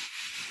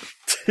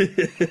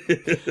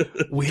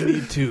 We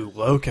need to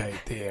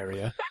locate the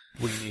area.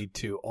 We need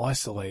to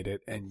isolate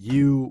it, and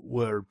you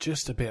were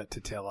just about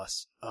to tell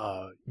us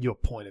your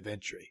point of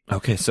entry.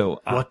 Okay, so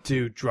What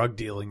do drug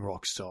dealing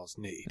rock stars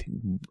need?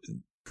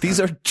 these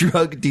are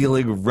drug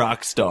dealing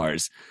rock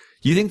stars.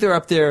 You think they're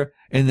up there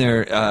in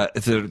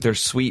their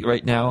suite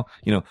right now,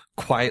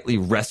 quietly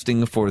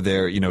resting for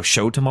their,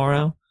 show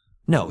tomorrow?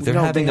 No, they're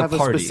having they have a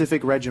party. a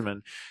specific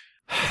regimen.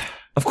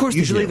 Of course,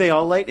 Usually they they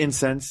all light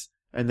incense,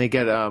 and they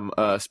get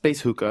a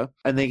space hookah,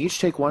 and they each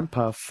take 1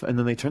 puff, and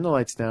then they turn the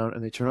lights down,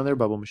 and they turn on their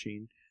bubble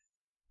machine,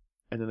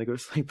 and then they go to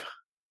sleep.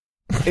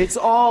 It's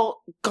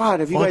all God.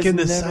 Have you Like guys in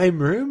the never, same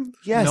room?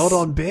 Yes. Not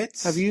on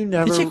beds? Have you do.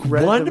 never You take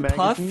read one the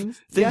puff,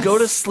 magazines? then Yes. go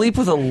to sleep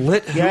with a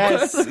lit hookah?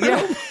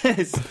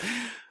 Yes.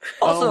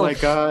 Also- oh my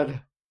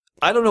God.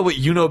 I don't know what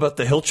you know about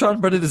the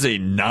Hiltron, but it is a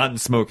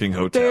non-smoking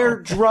hotel. They're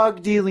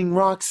drug dealing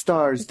rock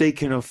stars. They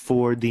can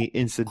afford the I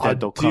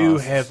incidental do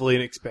costs. have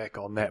Linux back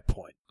on that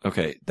point.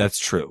 Okay, that's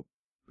true.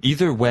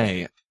 Either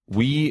way,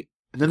 And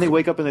then they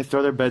wake up and they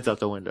throw their beds out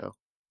the window.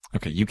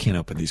 Okay, you can't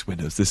open these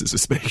windows. This is a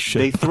spaceship.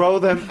 They throw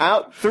them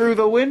out through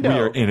the window. We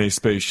are in a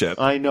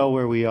spaceship. I know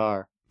where we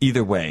are.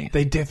 Either way,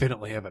 They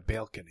definitely have a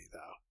balcony,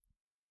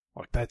 though.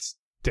 Like, that's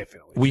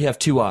definitely. we have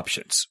 2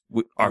 options.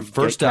 Our Get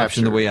first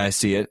option, the captured. way I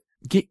see it,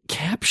 get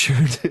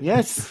captured.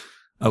 Yes.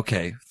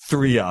 Okay,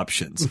 3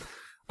 options.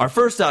 Our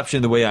first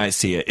option, the way I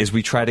see it, is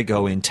we try to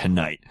go in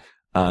tonight.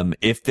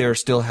 If they're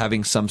still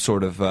having some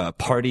sort of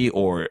party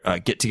or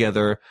get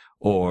together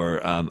or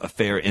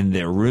affair in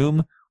their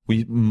room,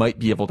 we might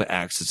be able to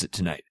access it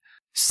tonight.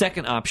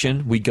 Second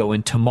option, we go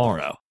in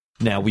tomorrow.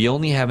 Now, we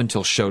only have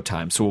until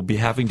showtime, so we'll be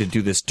having to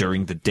do this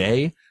during the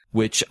day,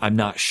 which I'm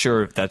not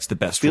sure if that's the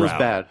best Feels route.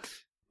 bad.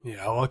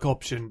 Yeah, I like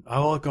option 1.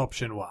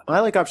 I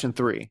like option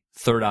 3.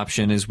 Third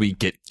option is we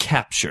get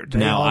captured. They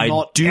now, are I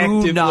not do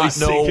actively not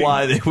know seeking-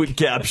 why they would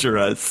capture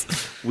us.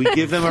 We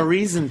give them a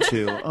reason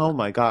to. Oh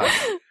my gosh.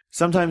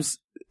 Sometimes,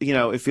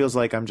 it feels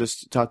like I'm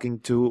just talking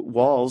to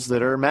walls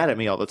that are mad at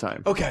me all the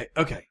time. Okay.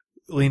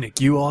 Lenik,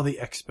 you are the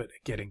expert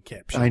at getting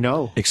captured. I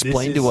know.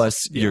 Explain This to is-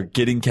 us your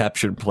getting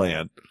captured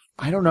plan.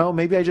 I don't know.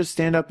 Maybe I just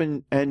stand up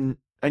and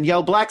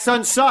yell, Black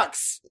Sun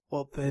sucks!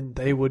 Well, then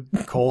they would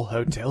call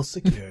hotel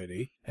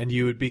security, and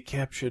you would be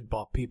captured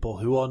by people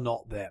who are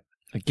not them.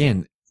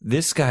 Again,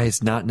 this guy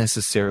is not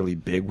necessarily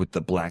big with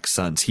the Black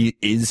Suns. He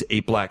is a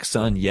Black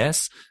Sun,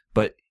 yes,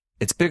 but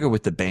it's bigger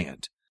with the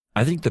band.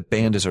 I think the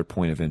band is our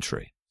point of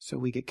entry. So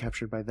we get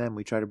captured by them.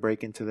 We try to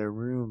break into their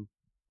room.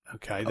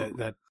 Okay,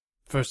 that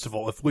first of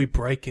all, if we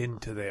break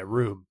into their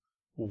room,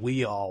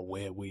 we are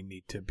where we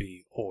need to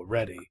be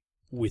already,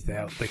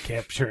 without the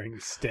capturing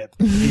step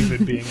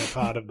even being a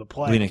part of the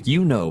plan. Lenik,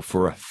 you know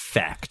for a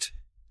fact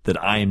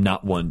that I am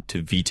not one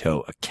to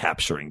veto a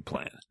capturing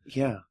plan.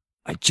 Yeah.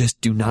 I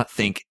just do not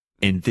think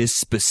in this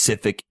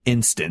specific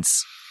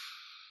instance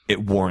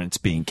it warrants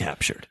being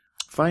captured.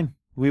 Fine.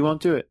 We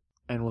won't do it.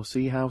 And we'll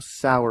see how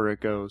sour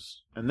it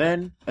goes. And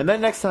then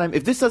next time,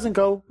 if this doesn't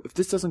go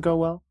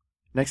well,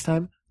 next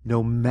time,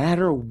 no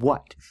matter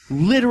what,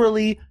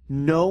 literally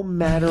no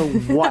matter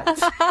what,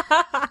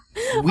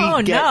 we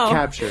Oh, get no.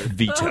 captured.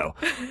 Veto.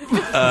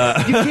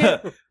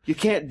 You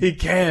can't.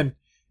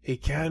 He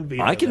can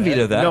veto I can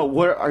veto that. No,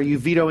 what are you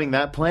vetoing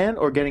that plan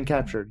or getting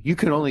captured? You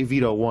can only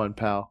veto one,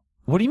 pal.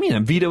 What do you mean?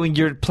 I'm vetoing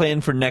your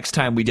plan for next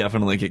time we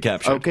definitely get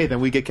captured. Okay,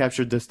 then we get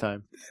captured this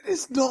time. That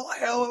is not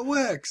how it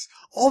works.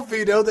 I'll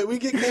veto that we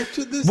get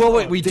captured this Well, time.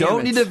 wait, we damn don't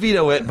it. need to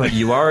veto it, but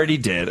you already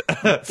did.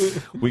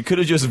 We could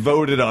have just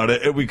voted on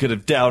it, and we could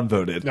have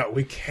downvoted. No,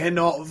 we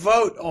cannot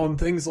vote on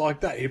things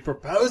like that. He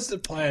proposed a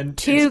plan.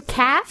 2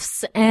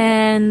 calves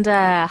and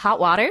hot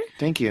water.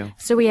 Thank you.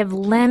 So we have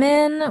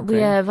lemon, we Okay.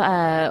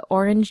 have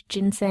orange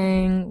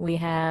ginseng, we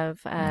have...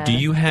 Do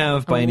you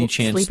have, by any oh,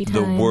 chance, sleepy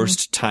the time.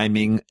 worst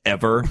timing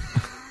ever?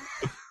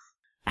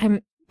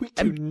 We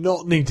do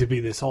not need to be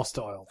this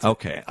hostile.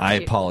 Okay, I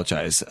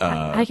apologize.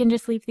 I can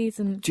just leave these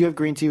and Do you have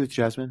green tea with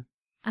jasmine?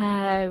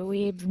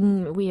 we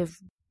have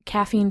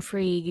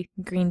caffeine-free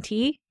green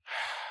tea.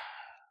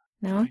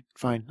 No?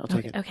 Fine, I'll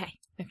take it. Okay.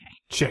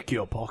 Check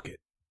your pocket.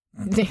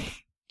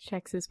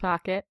 Checks his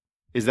pocket.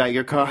 Is that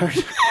your card?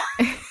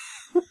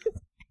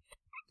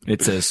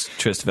 It says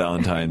Trist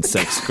Valentine,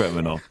 sex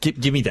criminal.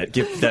 Give me that.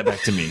 Give that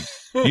back to me.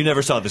 You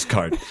never saw this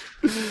card.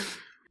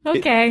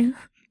 Okay.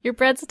 Your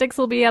breadsticks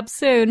will be up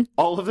soon.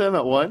 All of them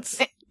at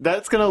once?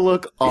 That's gonna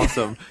look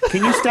awesome.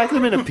 Can you stack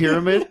them in a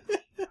pyramid?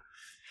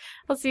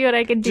 I'll see what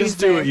I can do. Just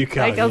do what you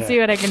can, Like, I'll yeah. see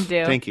what I can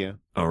do. Thank you.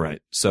 All right.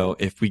 So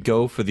if we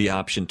go for the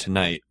option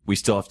tonight, we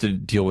still have to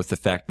deal with the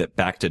fact that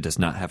Bacta does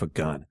not have a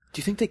gun. Do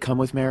you think they come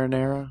with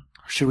marinara? Or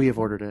should we have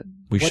ordered it?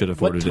 We should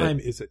have ordered What time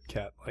it. is it,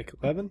 Kat? Like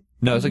 11?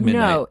 No, it's like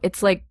midnight. No,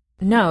 it's like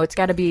it's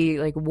got to be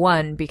like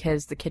 1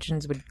 because the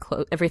kitchens would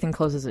everything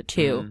closes at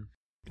 2.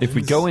 If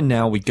we go in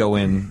now, we go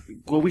in.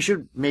 Well, we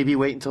should maybe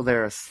wait until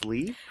they're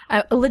asleep.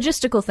 A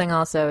logistical thing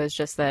also is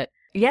just that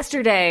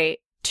yesterday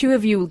 2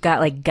 of you got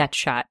like gut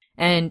shot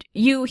and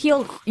you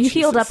healed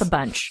up a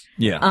bunch.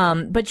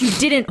 Yeah. But you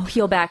didn't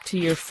heal back to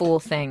your full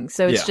thing.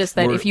 So it's Yeah, just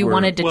that if you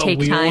wanted to take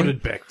we time.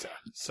 ordered Becta,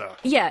 so.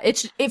 Yeah,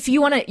 it's if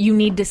you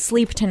need to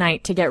sleep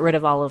tonight to get rid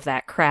of all of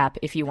that crap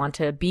if you want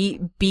to be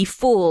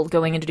full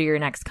going into your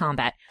next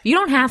combat. You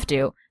don't have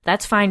to.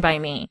 That's fine by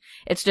me.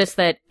 It's just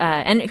that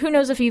and who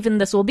knows if even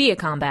this will be a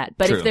combat,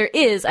 but True. if there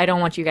is, I don't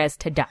want you guys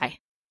to die.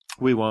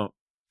 We won't.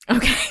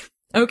 Okay.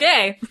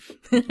 Okay.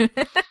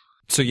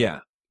 So yeah.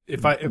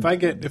 If I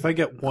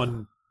get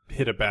one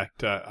hit of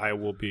Becta, I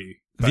will be.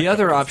 The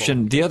other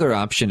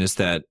option is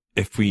that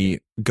if we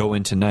go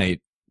in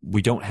tonight,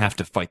 we don't have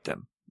to fight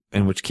them.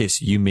 In which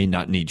case, you may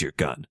not need your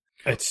gun.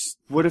 It's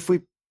What if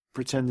we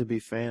pretend to be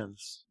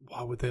fans?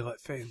 why would they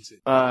let fans in?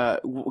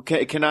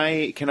 Can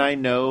I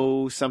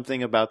know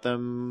something about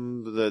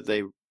them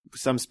that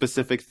some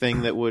specific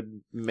thing that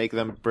would make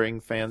them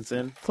bring fans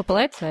in? Flip a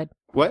light side.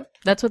 What?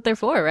 That's what they're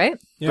for, right?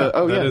 Yeah,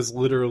 oh, that yeah. is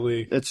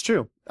literally. It's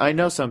true. I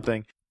know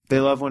something. They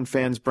love when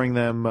fans bring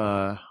them.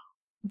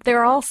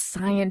 They're all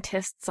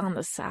scientists on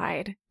the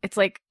side. It's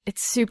like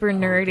it's super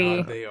nerdy.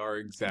 Oh God, they are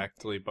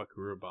exactly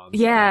Buckaroo Banzai.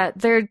 Yeah,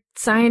 they're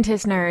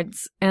scientist nerds,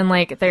 and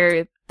like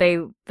they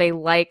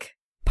like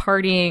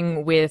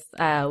partying with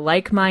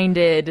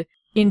like-minded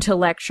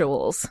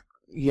intellectuals.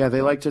 Yeah,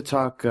 they like to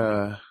talk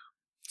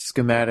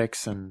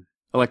schematics and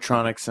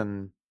electronics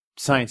and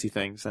sciencey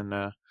things. And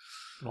Oh,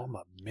 I'm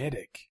a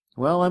medic.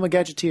 well, I'm a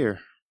gadgeteer.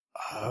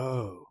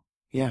 Oh.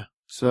 Yeah.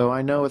 So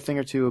I know a thing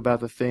or two about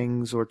the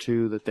things or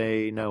two that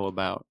they know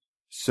about.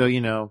 So,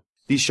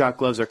 these shot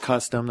gloves are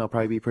custom. They'll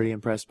probably be pretty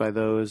impressed by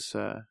those.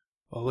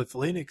 Well, if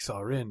Linux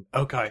are in,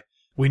 okay,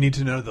 we need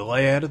to know the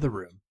layout of the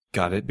room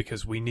Got it?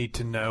 because we need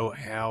to know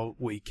how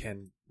we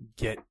can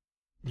get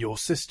your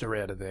sister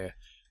out of there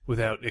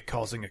without it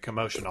causing a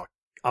commotion.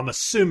 I'm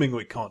assuming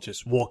we can't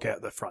just walk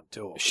out the front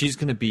door. She's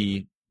going to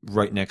be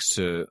right next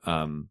to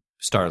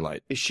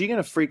Starlight. Is she going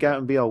to freak out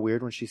and be all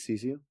weird when she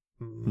sees you?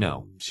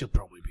 No. She'll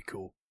probably be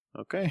cool.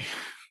 Okay.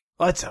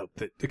 Let's hope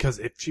that, because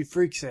if she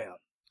freaks out,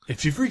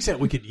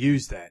 we could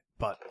use that,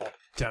 but I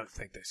don't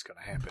think that's going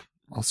to happen.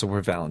 Also,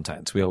 we're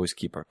Valentines. We always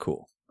keep our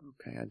cool.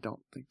 Okay, I don't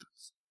think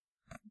that's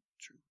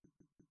true.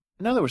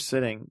 Now that we're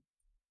sitting,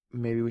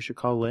 maybe we should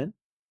call Lynn?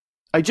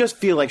 I just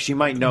feel like she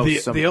might know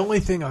some... The only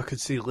thing I could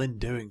see Lynn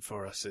doing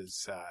for us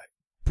is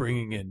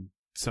bringing in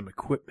some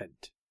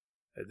equipment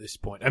at this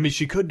point. I mean,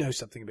 she could know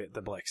something about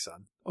the Black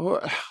Sun.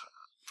 Or,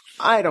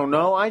 I don't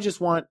know. I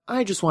just want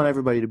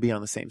everybody to be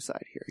on the same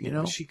side here, you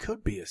know? She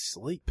could be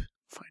asleep.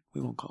 Fine,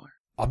 we won't call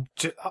her.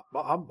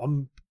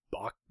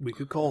 We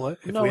could call her.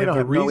 If No, we we have don't a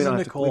have, no, we reason don't to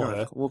have to call we don't her.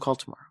 have to. We'll call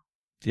tomorrow.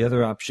 The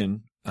other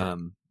option,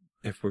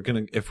 if we're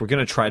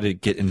gonna try to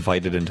get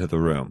invited into the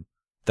room,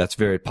 that's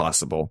very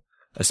possible.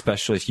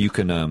 Especially if you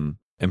can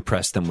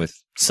impress them with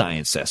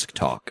science-esque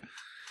talk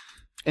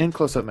And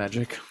close-up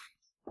magic.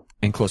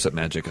 and close-up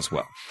magic as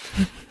well.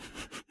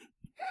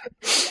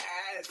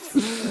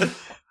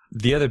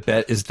 The other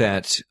bet is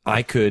that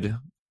I could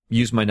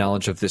use my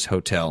knowledge of this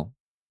hotel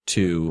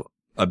to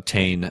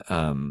obtain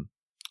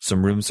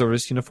some room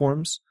service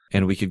uniforms,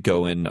 and we could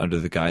go in under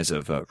the guise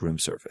of room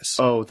service.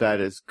 Oh, that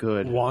is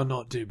good. Why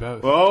not do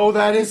both? Oh,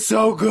 that is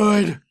so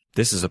good!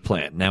 This is a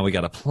plan. Now we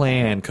got a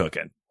plan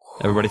cooking.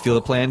 Everybody feel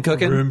the plan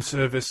cooking? Room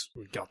service.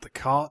 We got the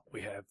cart.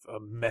 We have a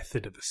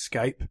method of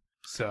escape.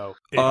 So.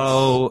 it's-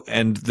 Oh,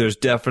 and there's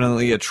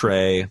definitely a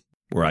tray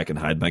where I can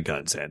hide my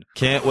guns in.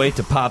 Can't wait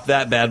to pop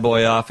that bad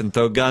boy off and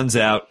throw guns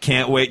out.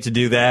 Can't wait to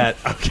do that.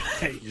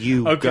 Okay.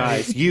 You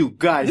Okay.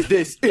 guys,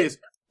 this is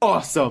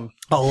awesome!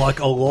 I like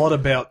a lot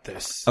about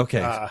this.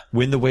 Okay.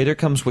 When the waiter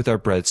comes with our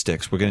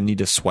breadsticks, we're going to need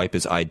to swipe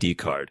his ID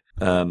card.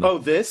 Oh,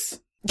 this?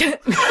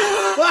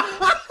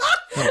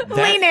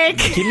 Leanic.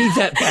 Give me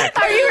that back.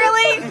 Are you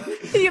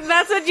really?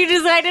 That's what you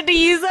decided to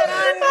use it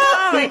on?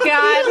 Oh my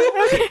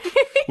god.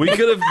 We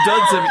could have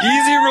done some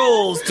easy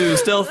rolls to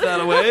stealth that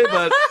away,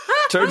 but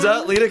turns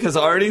out Leanic has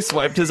already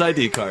swiped his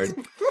ID card.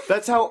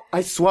 That's how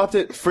I swapped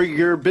it for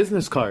your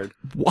business card.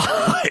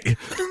 Why?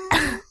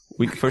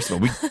 First of all,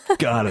 we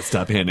gotta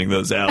stop handing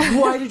those out.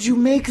 Why did you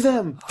make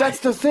them? That's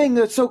the thing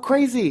that's so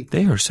crazy.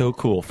 They are so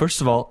cool. First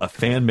of all, a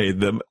fan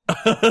made them.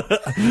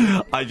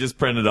 I just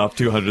printed off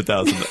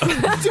 200,000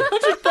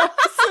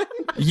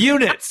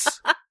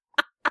 units.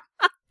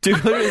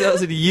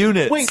 200,000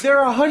 units. Wait, there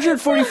are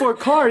 144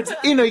 cards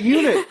in a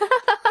unit.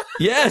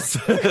 Yes.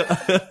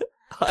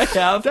 I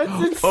have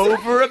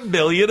over 1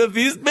 million of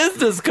these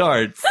business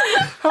cards.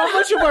 How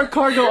much of our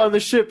cargo on the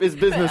ship is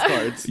business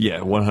cards? Yeah,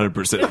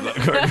 100% of that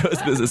cargo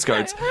is business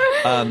cards.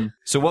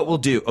 So what we'll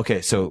do,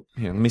 okay, so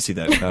here, let me see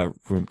that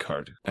room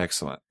card.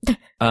 Excellent.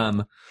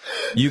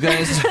 You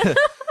guys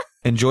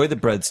enjoy the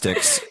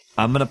breadsticks.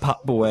 I'm going to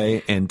pop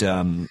away and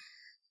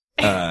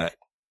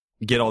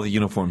get all the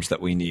uniforms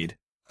that we need.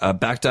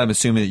 Back to, I'm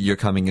assuming that you're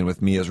coming in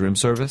with me as room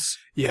service?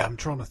 Yeah, I'm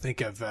trying to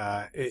think of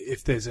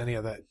if there's any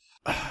of that.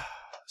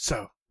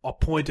 So, our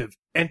point of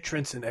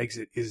entrance and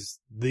exit is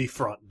the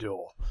front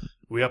door.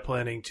 We are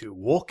planning to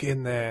walk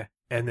in there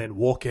and then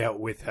walk out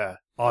with her,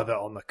 either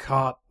on the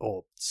cart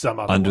or some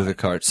other Under way. the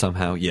cart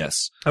somehow,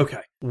 yes.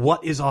 Okay,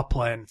 what is our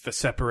plan for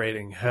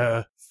separating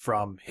her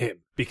from him?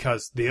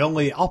 Because the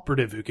only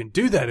operative who can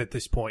do that at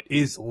this point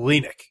is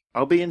Lenik.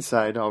 I'll be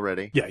inside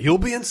already. Yeah, you'll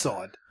be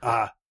inside.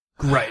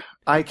 Great.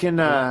 I can,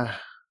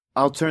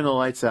 I'll turn the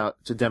lights out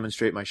to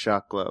demonstrate my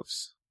shock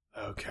gloves.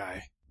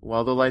 Okay.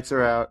 While the lights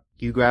are out,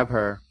 you grab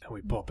her, And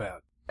we pop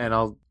out. and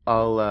I'll,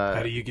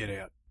 How do you get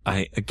out?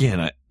 I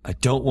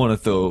don't want to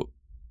throw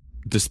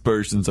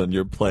dispersions on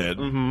your plan,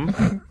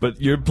 mm-hmm. but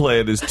your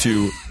plan is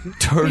to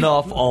turn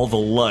off all the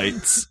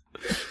lights.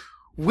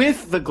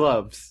 With the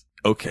gloves.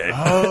 Okay.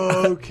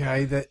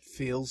 Okay, that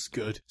feels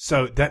good.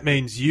 So that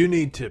means you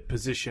need to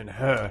position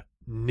her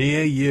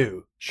near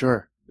you.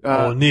 Sure.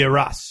 Or near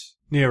us.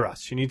 Near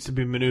us. She needs to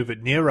be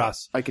maneuvered near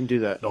us. I can do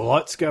that. The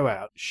lights go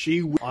out.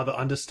 She will either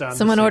understand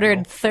Someone the signal-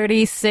 ordered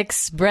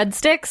 36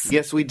 breadsticks.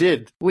 Yes, we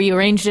did. We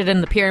arranged it in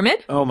the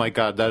pyramid. Oh my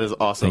god, that is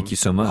awesome. Thank you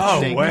so much. Oh,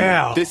 Thank you.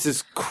 wow. This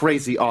is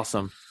crazy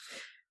awesome.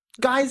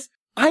 Guys,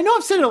 I know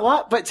I've said it a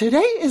lot, but today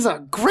is a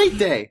great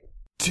day.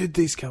 Did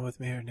these come with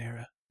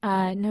marinara?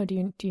 No, do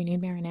you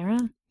need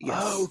marinara? Yes.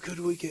 Oh, could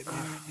we get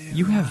marinara?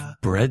 You have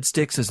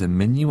breadsticks as a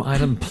menu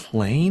item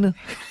plain?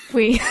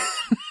 We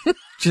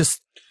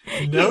Just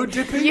no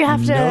dipping? you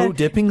have to no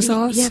dipping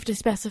sauce? You have to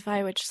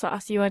specify which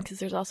sauce you want because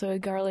there's also a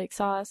garlic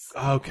sauce.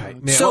 Okay.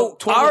 Now, So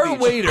 12 our each.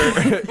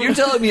 waiter, you're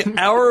telling me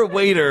our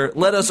waiter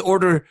let us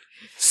order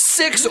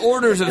 6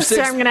 orders of 6?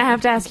 So I'm gonna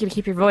have to ask you to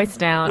keep your voice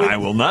down. I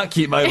will not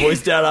keep my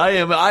voice down. I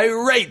am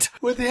irate.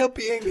 without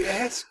being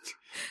asked?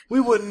 We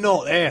were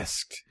not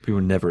asked. We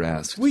were never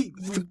asked.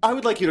 I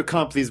would like you to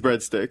comp these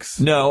breadsticks.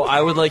 No,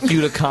 I would like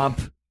you to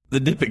comp the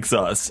dipping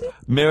sauce,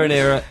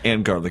 marinara,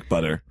 and garlic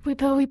butter. We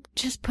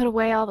just put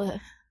away all the.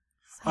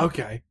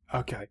 Okay.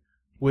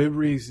 We're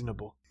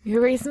reasonable.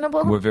 You're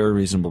reasonable. We're very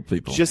reasonable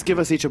people. Just give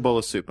us each a bowl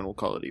of soup and we'll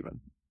call it even.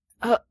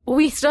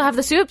 We still have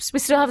the soups.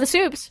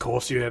 Of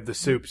course you have the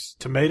soups.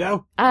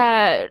 Tomato?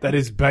 Uh, That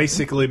is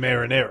basically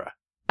marinara.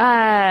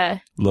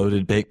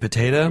 Loaded baked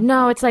potato?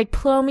 no, it's like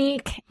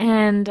plomeek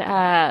and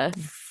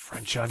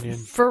French onion.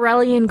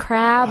 Forellian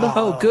crab.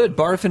 Oh, good.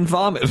 Barf and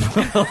vomit.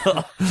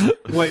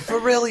 Wait,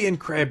 Forellian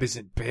crab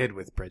isn't bad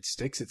with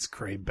breadsticks. It's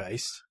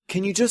cream-based.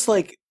 Can you just,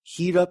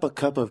 heat up a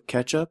cup of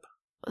ketchup?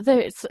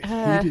 There's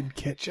Heated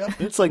ketchup?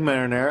 It's like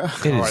marinara.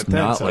 It All is right,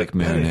 not that's like that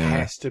marinara.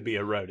 has to be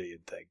a Rhodian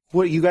thing.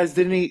 What, you guys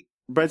didn't eat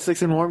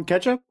breadsticks and warm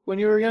ketchup when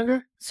you were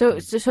younger? so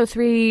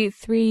three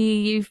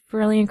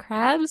Forellian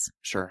crabs.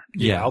 Sure.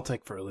 Yeah, I'll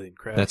take Forellian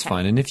crab. that's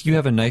fine. And if you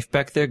have a knife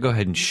back there, go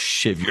ahead and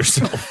shiv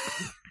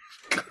yourself.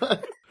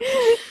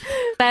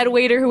 That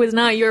waiter who is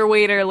not your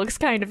waiter looks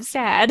kind of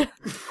sad.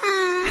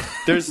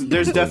 There's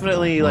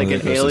definitely Well, an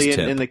there's his alien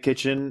tip. in the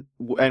kitchen,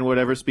 and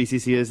whatever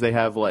species he is, they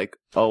have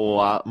a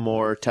lot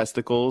more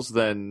testicles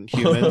than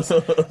humans,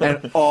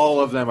 and all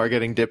of them are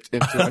getting dipped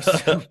into our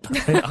soup.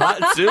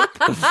 Hot soup?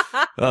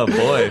 Oh,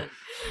 boy.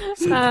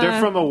 They're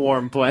from a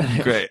warm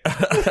planet. Great.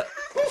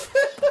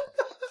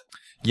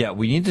 Yeah,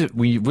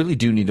 we really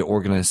do need to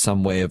organize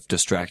some way of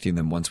distracting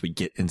them once we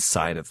get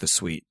inside of the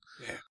suite.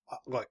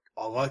 Yeah.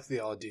 I like the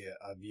idea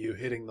of you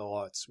hitting the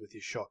lights with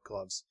your shot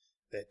gloves.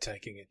 They're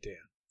taking it down.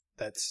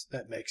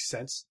 That makes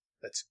sense.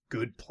 That's a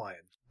good plan.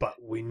 But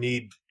we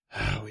need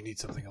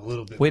something a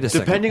little bit. Wait a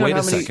second. Depending on Wait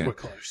how a many- second. We're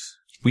close.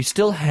 We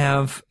still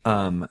have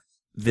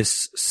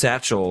this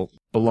satchel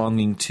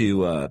belonging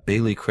to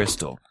Bailey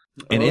Crystal.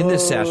 And in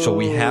this satchel,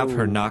 we have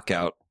her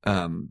knockout,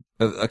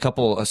 a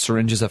couple of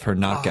syringes of her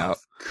knockout.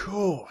 Of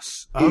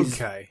course. Is-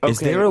 Okay. Is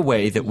there a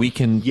way that we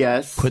can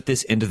Yes. put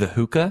this into the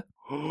hookah?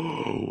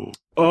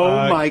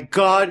 Oh my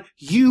god,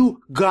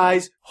 you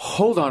guys,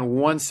 hold on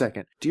one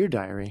second. Dear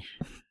Diary,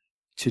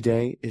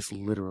 today is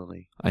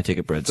literally I take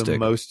a the breadstick.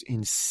 most And eat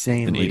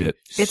insanely it.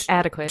 It's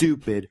adequate.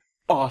 stupid,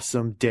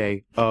 awesome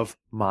day of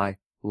my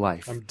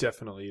life. I'm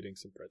definitely eating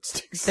some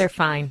breadsticks. They're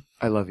fine.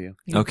 I love you.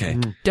 Okay.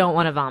 Don't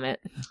want to vomit.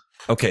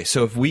 Okay,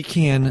 so if we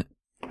can,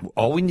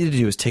 all we need to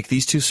do is take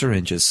these 2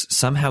 syringes,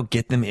 somehow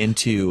get them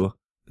into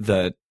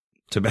the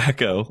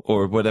tobacco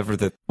or whatever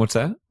what's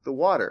that? The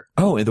water.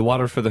 Oh, in the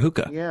water for the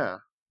hookah. Yeah.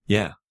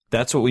 Yeah.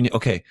 That's what we need.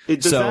 Okay.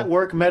 Does that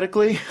work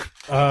medically?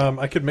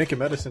 I could make a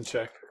medicine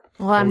check.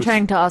 Well, I'm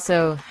trying to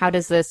also. How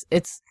does this?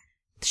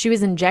 She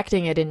was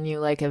injecting it in you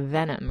like a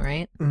venom,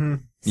 right? Mm-hmm.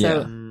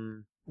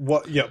 So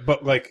What? Yeah,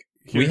 but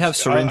We have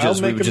syringes, I'll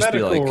we make would a just be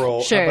medical like- roll.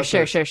 How sure. about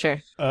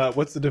this?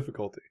 What's the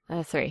difficulty?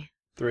 3.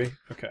 3.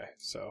 Okay,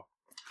 so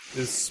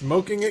is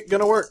smoking it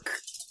gonna work?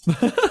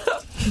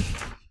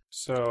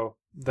 So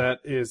that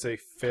is a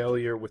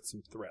failure with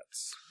some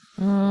threats.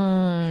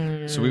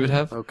 So we would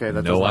have Okay,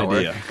 that no does not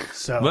idea. work.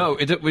 So Well,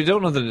 we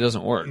don't know that it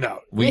doesn't work. No.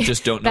 We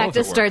just don't know if Bacta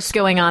it starts works.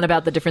 going on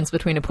about the difference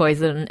between a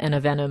poison and a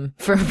venom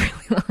for a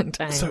really long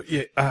time. So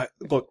yeah,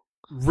 look,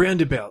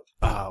 roundabout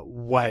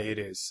way it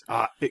is.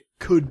 It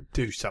could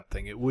do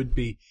something. It would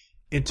be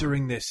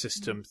entering their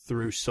system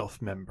through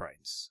soft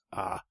membranes,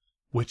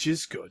 which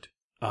is good.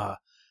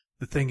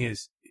 The thing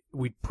is,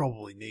 we'd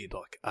probably need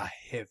like a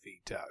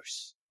heavy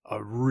dose,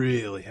 a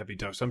really heavy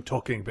dose. I'm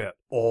talking about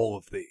all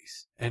of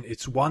these, and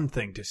it's one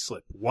thing to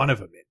slip one of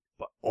them in,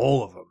 but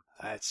all of them,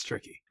 that's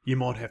tricky. You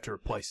might have to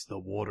replace the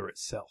water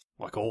itself,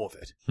 like all of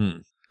it.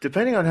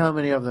 Depending on how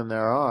many of them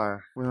there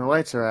are, when the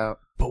lights are out,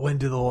 But when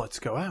do the lights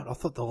go out? I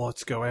thought the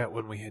lights go out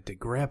when we had to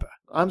grab her.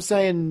 I'm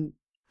saying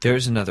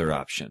There's another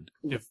option.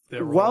 If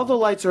they're while all- the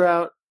lights are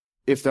out,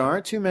 if there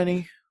aren't too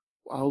many,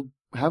 I'll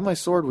have my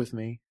sword with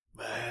me.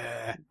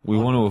 We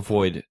want to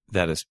avoid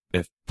that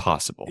if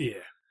possible. Yeah.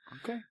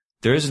 Okay.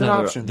 There is It's an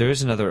another option. There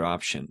is another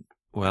option.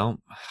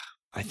 Well,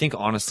 I think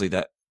honestly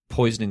that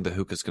poisoning the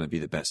hookah is going to be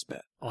the best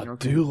bet. I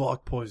Okay. do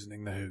like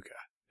poisoning the hookah.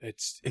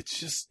 It's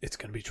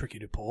going to be tricky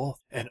to pull off,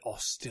 and I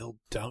still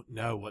don't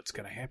know what's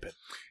going to happen.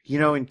 You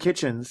know, in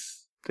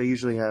kitchens, they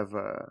usually have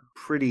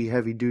pretty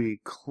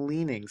heavy-duty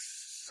cleaning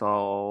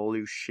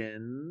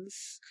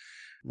solutions.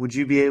 Would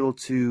you be able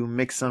to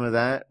mix some of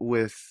that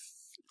with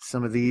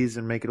some of these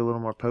and make it a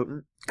little more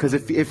potent? Because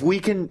if we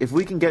can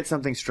get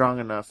something strong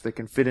enough that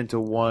can fit into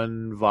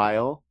one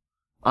vial,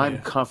 I'm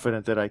Yeah.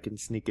 confident that I can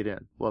sneak it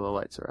in while the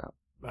lights are out.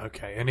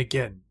 Okay, and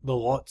again, the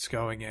light's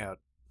going out,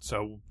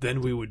 so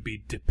then we would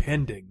be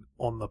depending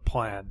on the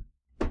plan,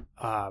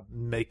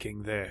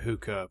 making their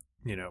hookah,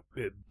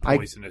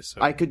 poisonous.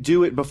 I could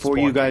do it before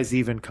you Sparky. guys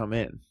even come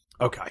in,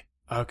 Okay.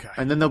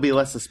 and then they'll be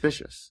less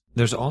suspicious.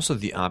 There's also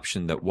the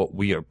option that what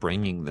we are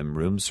bringing them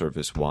room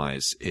service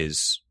wise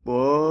is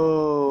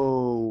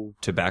Whoa.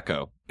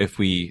 tobacco. If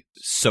we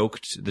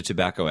soaked the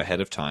tobacco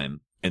ahead of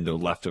time and the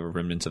leftover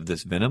remnants of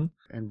this venom,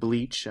 And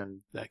bleach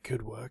and... That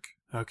could work.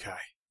 Okay.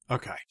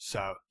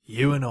 So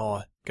you and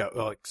I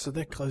go. So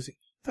they're closing.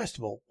 First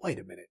of all, wait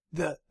a minute.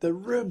 The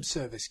room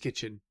service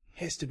kitchen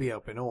has to be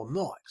open all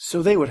night,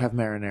 So they would have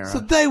marinara. so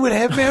they would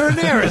have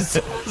marinara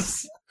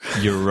sauce.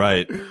 you're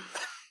right.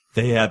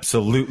 They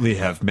absolutely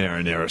have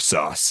marinara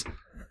sauce.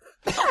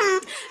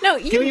 No,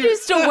 you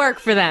used to work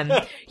for them.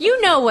 You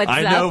know what's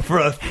I up. know for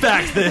a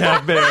fact they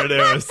have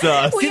marinara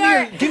sauce.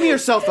 Give me your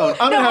cell phone.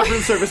 I'm going to have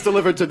room service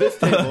delivered to this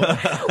table.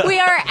 We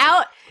are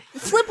out.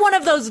 Flip one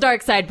of those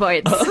dark side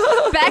points.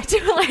 Back to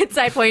a light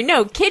side point.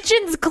 No,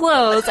 kitchens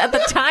close at the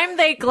time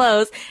they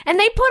close, and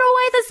they put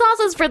away the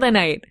sauces for the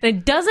night. And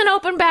it doesn't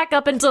open back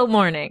up until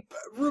morning.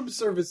 Room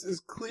service is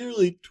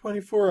clearly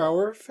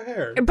 24-hour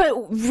affair. But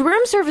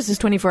room service is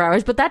 24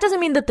 hours, but that doesn't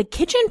mean that the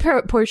kitchen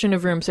portion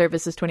of room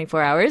service is 24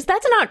 hours.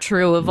 That's not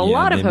true of a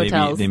lot of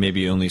hotels. They may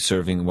be only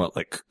serving,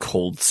 like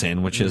cold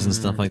sandwiches and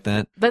stuff like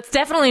that. That's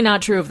definitely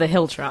not true of the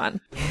Hiltron.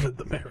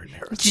 The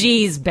marinara.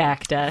 Jeez,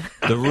 Bacta.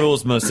 The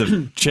rules must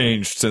have changed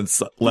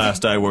since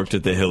last I worked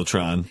at the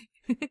Hiltron.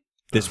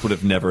 This would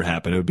have never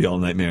happened. It would be all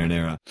night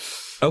marinara.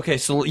 Okay,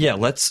 so yeah,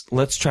 let's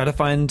try to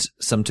find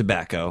some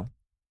tobacco,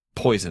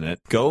 poison it,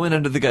 go in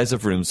under the guise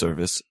of room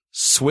service,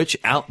 switch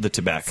out the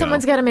tobacco.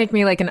 Someone's got to make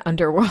me like an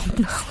underworld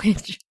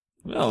knowledge.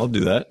 Well, I'll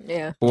do that.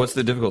 Yeah. What's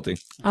the difficulty?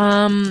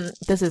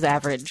 This is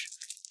average.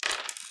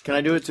 Can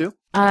I do it too?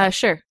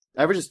 Sure.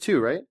 Average is 2,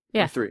 right?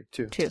 Yeah. Or 3.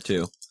 2. 2.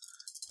 2.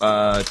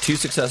 2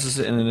 successes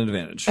and an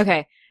advantage.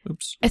 Okay.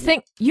 Oops. I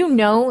think you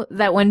know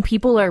that when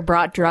people are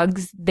brought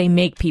drugs, they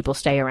make people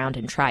stay around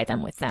and try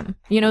them with them.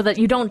 You know that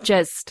you don't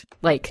just,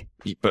 like...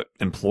 But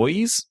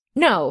employees?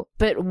 No,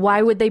 but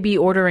why would they be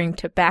ordering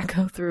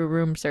tobacco through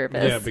room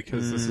service? Yeah,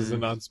 because this is a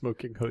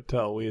non-smoking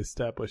hotel. We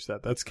established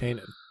that. That's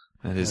Canaan.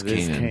 That is That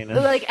is Canaan.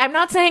 Canaan. Like, I'm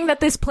not saying that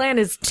this plan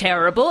is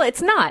terrible.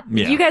 It's not.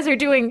 Yeah. You guys are you're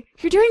doing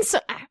so,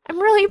 I'm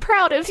really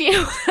proud of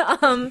you.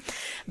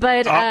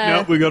 But,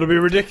 No, we got to be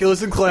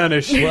ridiculous and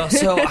clownish. Well,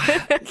 so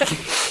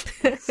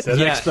Set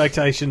Yeah.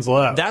 expectations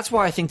low. that's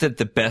why I think that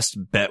the best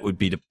bet would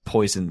be to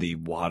poison the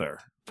water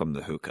from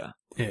the hookah.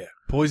 Yeah,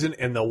 poison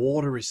and the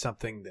water is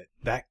something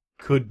that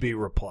could be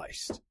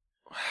replaced.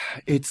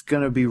 It's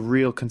going to be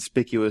real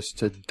conspicuous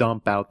to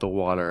dump out the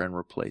water and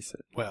replace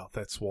it. Well,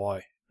 that's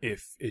why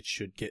if it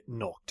should get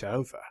knocked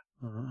over.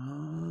 And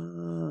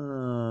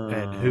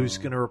who's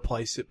going to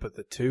replace it but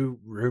the 2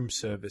 room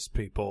service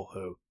people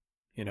who,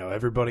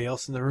 everybody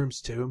else in the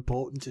room's too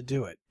important to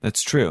do it.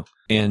 That's true.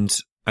 And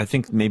I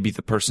think maybe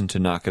the person to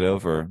knock it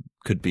over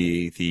could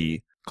be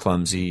the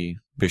clumsy,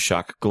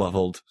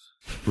 Bishak-glovelled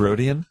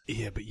Rhodian.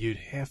 Yeah, but you'd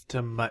have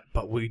to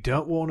but we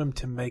don't want them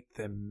to make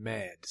them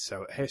mad,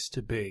 so it has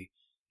to be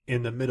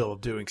in the middle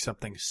of doing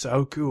something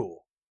so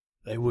cool,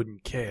 they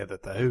wouldn't care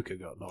that the hookah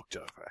got knocked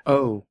over.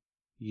 Oh,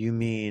 you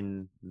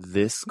mean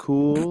this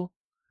cool?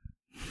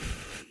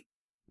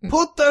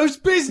 Put those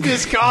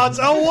business cards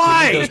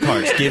away! Those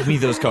cards. Give me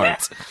those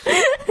cards.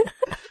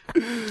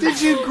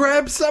 Did you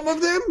grab some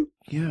of them?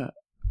 Yeah.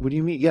 What do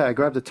you mean? Yeah, I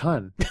grabbed a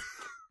ton.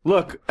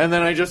 Look, and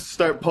then I just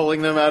start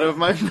pulling them out of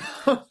my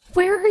mouth.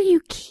 Where are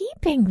you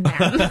keeping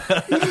them?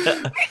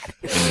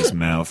 In his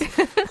mouth.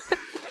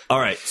 All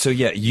right, so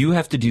yeah, you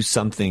have to do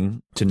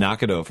something to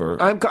knock it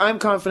over. I'm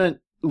confident.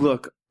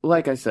 Look,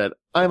 like I said,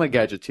 I'm a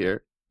gadgeteer.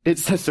 It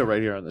says so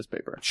right here on this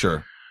paper.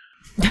 Sure.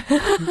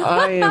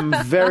 I am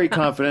very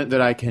confident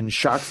that I can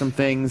shock some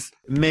things,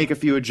 make a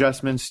few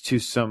adjustments to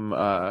some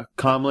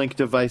comlink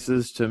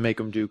devices to make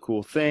them do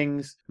cool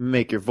things,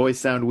 make your voice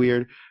sound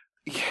weird.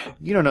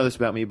 You don't know this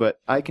about me, but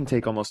I can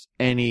take almost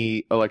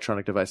any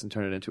electronic device and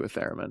turn it into a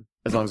theremin,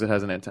 as long as it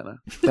has an antenna.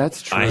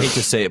 That's true. I hate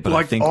to say it, but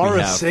like I think Aura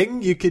we have.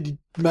 Singh? You could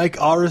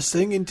make Aura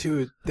Singh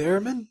into a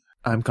theremin?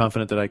 I'm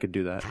confident that I could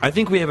do that. I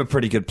think we have a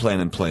pretty good plan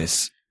in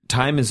place.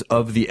 Time is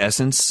of the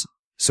essence,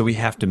 so we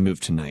have to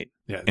move tonight.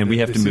 Yeah, And we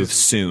have to this move is-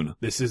 soon.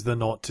 This is the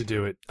night to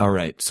do it. All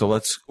right, so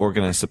let's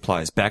organize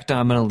supplies. Bacta,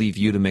 I'm going to leave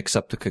you to mix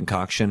up the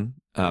concoction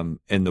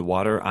in the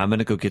water. I'm going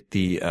to go get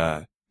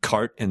the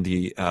cart and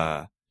the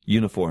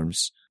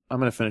uniforms. I'm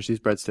going to finish these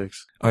breadsticks.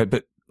 All right,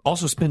 but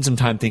also spend some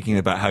time thinking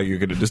about how you're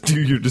going to just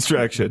do your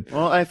distraction.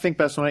 Well, I think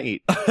best when I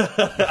eat.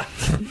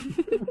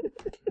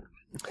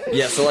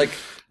 Yeah, so like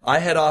I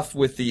head off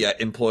with the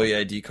employee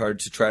ID card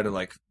to try to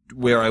like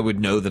where I would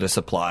know that a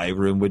supply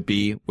room would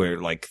be, where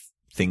like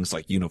things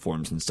like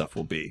uniforms and stuff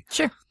will be.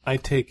 Sure. I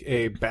take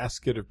a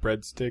basket of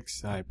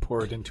breadsticks, I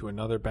pour it into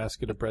another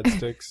basket of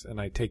breadsticks, and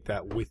I take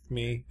that with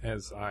me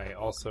as I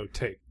also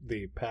take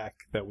the pack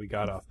that we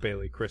got off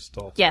Bailey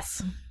Crystal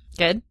Yes.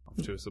 Good.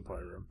 to a supply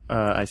room.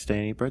 I stay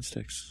and eat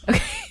breadsticks.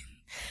 Okay.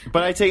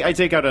 But I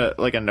take out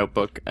a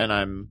notebook and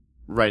I'm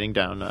writing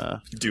down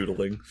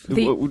Doodling.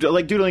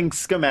 like doodling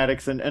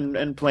schematics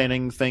and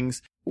planning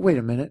things. Wait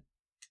a minute.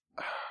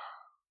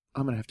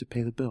 I'm gonna have to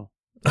pay the bill.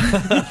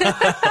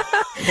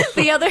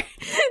 The other,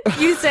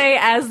 you say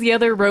as the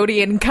other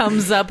Rhodian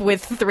comes up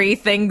with 3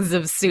 things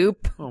of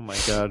soup. Oh my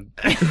god.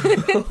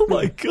 Oh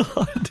my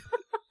god.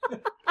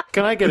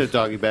 Can I get a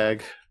doggy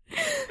bag?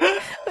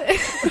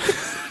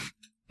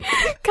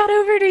 Cut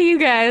over to you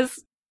guys.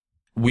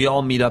 We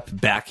all meet up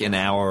back in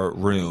our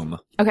room.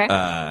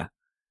 Okay.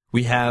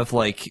 We have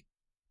like,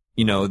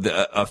 you know,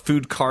 a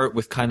food cart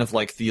with kind of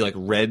like the like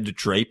red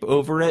drape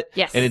over it.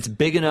 Yes. And it's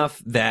big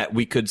enough that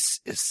we could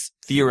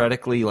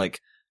theoretically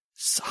like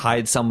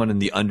hide someone in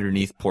the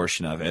underneath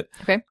portion of it.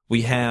 Okay.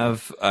 We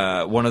have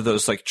one of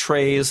those like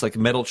trays, like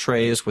metal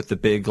trays with the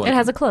big like It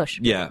has a cloche.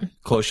 yeah,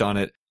 cloche on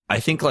it. I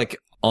think like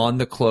on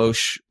the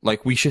cloche,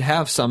 like we should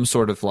have some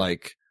sort of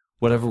like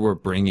whatever we're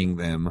bringing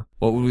them.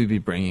 What would we be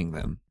bringing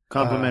them?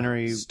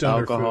 Complimentary stoner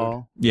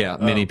alcohol. Yeah,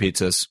 mini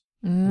pizzas.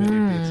 Mini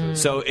Mm. pizzas.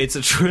 So it's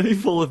a tray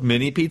full of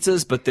mini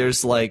pizzas, but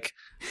there's like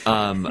It's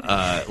not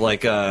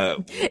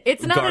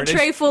garnish? a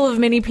tray full of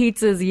mini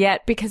pizzas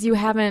yet because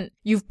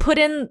you've put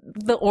in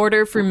the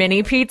order for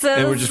mini pizzas.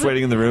 and we're just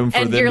waiting in the room for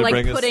and them you're to like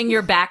bring us. putting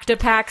your Bacta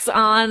packs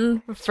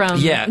on from.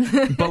 Yeah,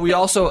 but we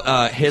also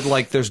hid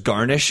like there's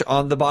garnish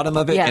on the bottom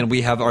of it, Yeah. and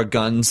we have our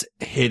guns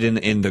hidden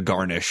in the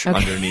garnish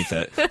underneath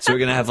it. So we're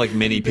gonna have like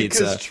mini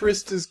pizza. Because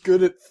Trista's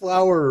good at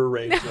flower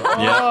arrangement.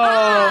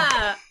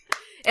 Ah!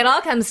 It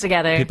all comes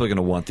together. People are going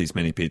to want these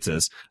mini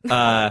pizzas.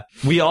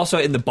 We also,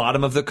 in the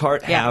bottom of the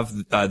cart, Yeah.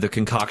 have the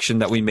concoction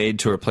that we made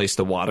to replace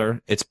the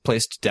water. It's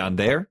placed down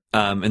there.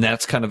 And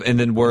that's kind of, and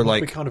then we're It might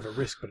be like, kind of a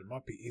risk, but it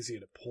might be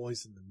easier to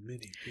poison the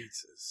mini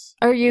pizzas.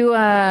 Are you,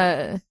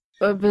 I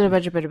would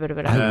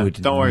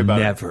Don't worry about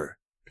it. never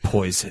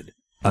poison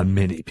a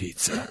mini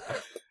pizza.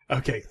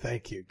 Okay,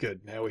 thank you.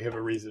 Good. Now we have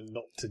a reason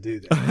not to do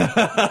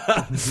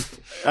that.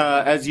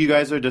 As you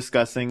guys are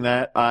discussing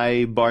that,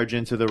 I barge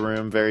into the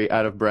room very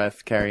out of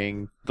breath,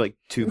 carrying like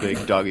 2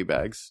 big doggy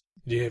bags.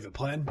 Do you have a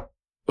plan?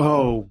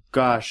 Oh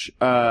gosh.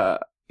 Yeah,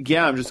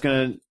 I'm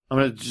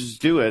gonna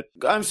just do it.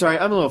 I'm sorry,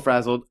 I'm a little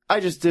frazzled. I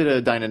just did a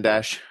dine and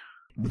dash.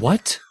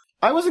 What?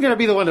 I wasn't gonna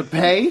be the one to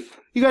pay.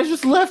 You guys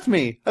just left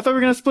me. I thought we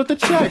were gonna split the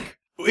check.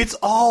 It's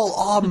all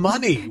our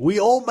money. We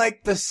all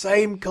make the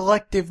same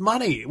collective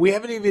money. We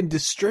haven't even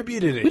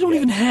distributed it. We don't yet.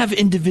 even have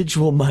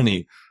individual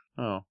money.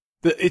 Oh.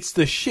 It's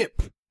the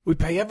ship. We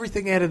pay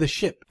everything out of the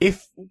ship.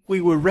 If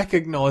we were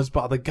recognized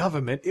by the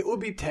government, it would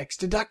be tax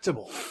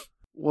deductible.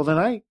 Well, then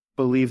I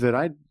believe that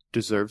I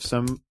deserve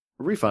some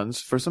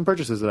refunds for some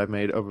purchases that I've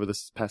made over the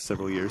past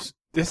several years.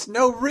 There's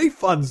no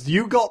refunds.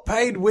 You got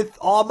paid with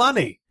our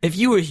money. If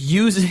you were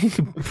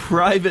using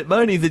private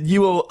money, then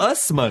you owe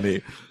us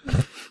money.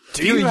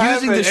 Do You're you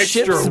have using an the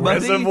ship's extra money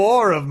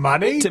reservoir of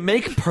money? to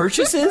make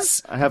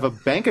purchases? I have a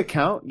bank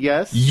account,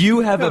 yes. You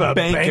have Have a a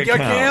bank bank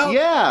account. account?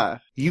 Yeah.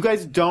 You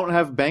guys don't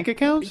have bank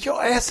accounts?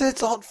 Your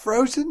assets aren't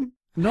frozen?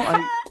 No,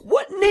 I...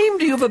 What name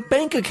do you have a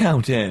bank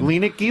account in?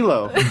 Lean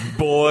Gilo.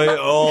 Boy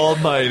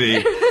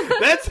almighty.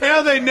 That's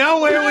how they know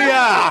where we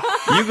are.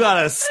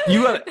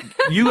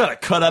 You gotta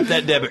cut up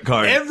that debit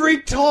card.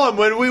 Every time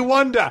when we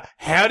wonder,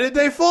 how did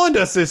they find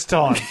us this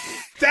time?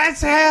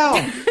 That's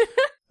how.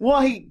 Well,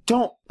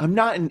 I'm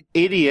not an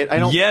idiot. I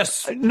don't.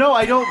 Yes. No,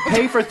 I don't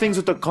pay for things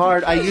with the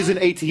card. I use an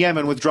ATM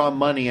and withdraw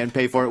money and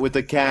pay for it with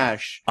the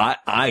cash.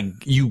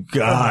 You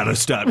gotta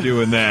stop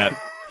doing that.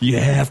 You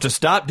have to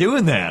stop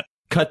doing that.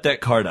 Cut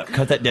that card up.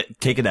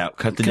 Take it out.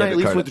 Cut the Can I at debit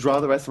least card up. withdraw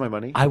the rest of my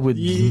money? I would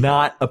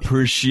not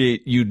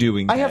appreciate you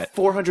doing that. I have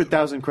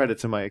 400,000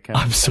 credits in my account.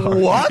 I'm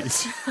sorry.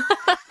 What?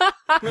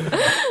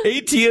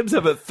 ATMs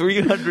have a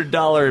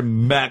 $300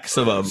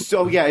 maximum.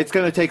 So yeah, it's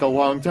going to take a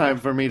long time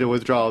for me to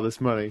withdraw all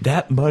this money.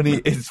 That money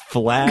is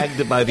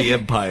flagged by the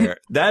Empire.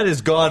 That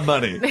is gone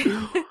money.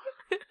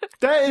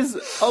 That is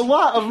a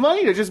lot of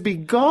money to just be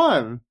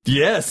gone.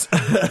 Yes.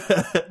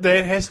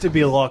 There has to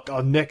be like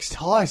our next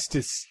heist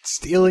is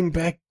stealing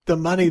back the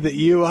money that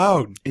you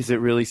own. Is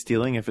it really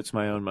stealing if it's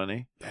my own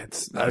money?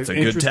 That's a good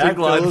interesting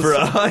tagline for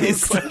a philosophical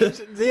heist.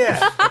 question.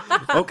 Yeah.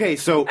 Okay,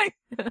 so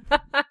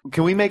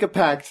can we make a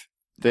pact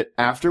that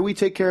after we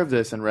take care of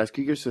this and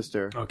rescue your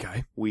sister,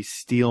 Okay. we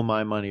steal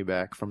my money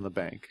back from the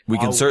bank? We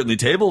can I'll- certainly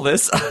table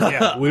this.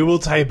 Yeah, we will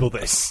table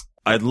this.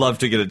 I'd love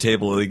to get a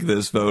table like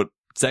this vote.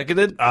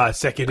 Seconded?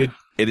 Seconded.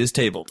 It is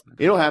tabled.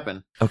 It'll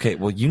happen. Okay,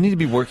 well, you need to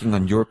be working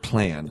on your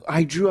plan.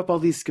 I drew up all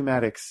these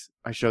schematics.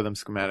 I show them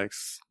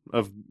schematics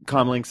of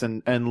comlinks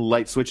and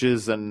light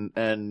switches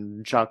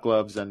and shock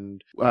gloves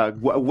and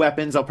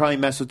weapons. I'll probably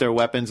mess with their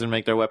weapons and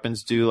make their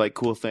weapons do like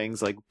cool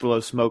things like blow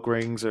smoke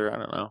rings or I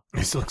don't know.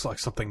 This looks like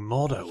something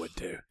Mordo would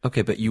do.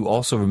 Okay, but you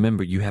also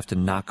remember you have to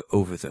knock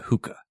over the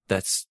hookah.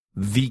 That's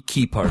the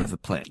key part of the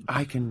plan.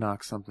 I can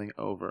knock something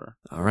over.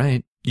 All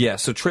right. Yeah,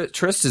 so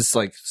Trist is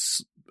like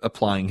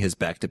applying his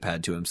back to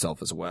pad to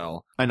himself as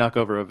well. I knock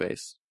over a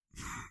vase.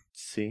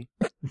 See?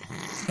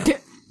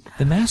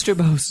 The Master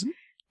Bows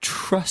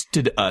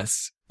trusted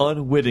us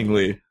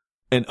unwittingly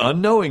and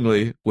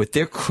unknowingly with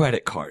their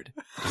credit card.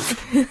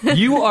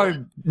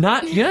 You're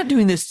not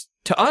doing this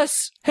to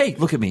us. Hey,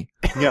 look at me.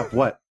 Yeah,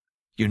 what?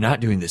 You're not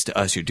doing this to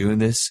us. You're doing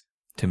this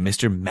to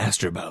Mr.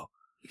 Masterbow.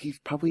 He's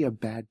probably a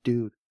bad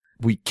dude.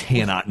 We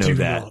cannot know Do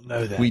that. not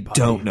know that, We buddy.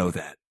 don't know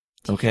that.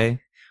 Okay?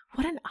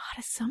 What an odd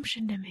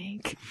assumption to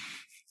make.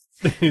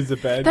 He's a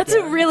bad That's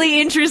guy. a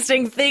really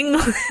interesting thing.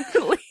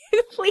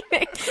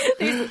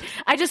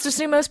 I just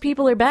assume most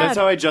people are bad. That's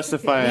how I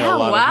justify Yeah, a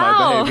lot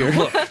wow. of my behavior.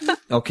 Look,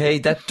 okay,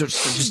 just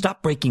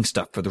stop breaking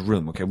stuff for the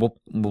room, okay? We'll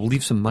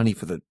leave some money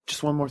for the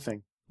Just one more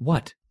thing.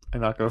 what? I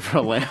knock over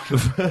a lamp.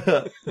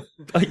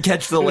 I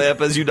catch the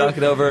lamp as you knock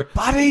it over.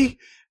 Buddy,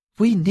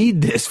 We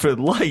need this for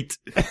light.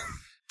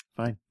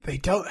 Fine. they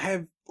don't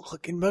have,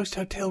 look, in most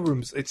hotel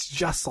rooms, it's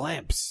just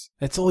lamps.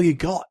 That's all you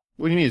got.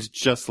 What do you mean it's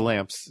just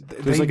lamps?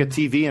 There's like a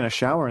TV and a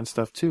shower and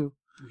stuff too.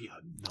 We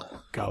are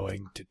not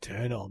going to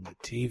turn on the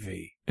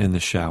TV. In the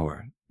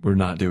shower. We're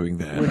not doing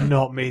that. We're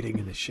not meeting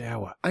in the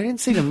shower. I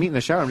didn't say to meet in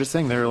the shower. I'm just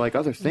saying there are like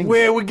other things.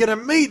 Where are we going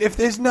to meet if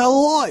there's no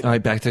light? All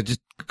right, Bacta, just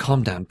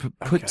calm down. Put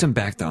Okay. some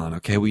Bacta on,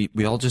 okay? We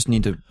all just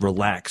need to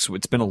relax.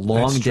 It's been a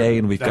long That's day, true.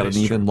 and we've That got an is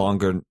even true.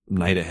 longer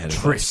night ahead of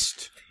us.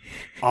 Trist,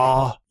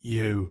 are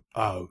you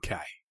okay?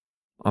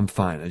 I'm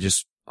fine.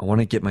 I want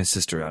to get my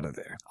sister out of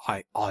there.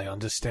 I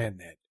understand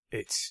that.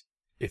 It's,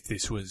 if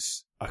this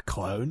was a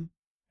clone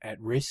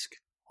at risk,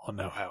 I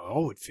know how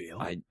I would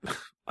feel.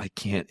 I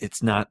can't.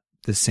 It's not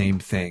the same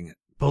thing.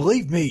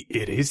 Believe me,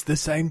 it is the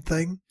same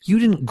thing. You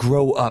didn't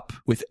grow up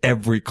with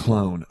every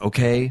clone,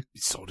 okay?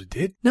 It sort of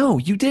did. No,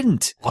 you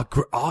didn't.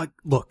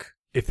 Look,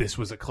 if this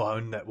was a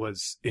clone that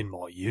was in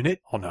my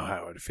unit, I know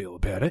how I'd feel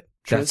about it.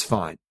 That's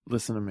fine.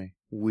 Listen to me.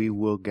 We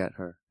will get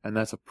her. And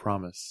that's a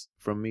promise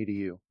from me to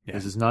you. Yeah.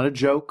 This is not a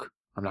joke.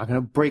 I'm not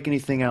going to break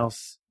anything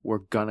else. We're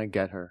going to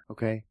get her.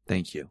 Okay?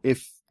 Thank you.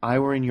 If I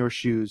were in your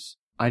shoes,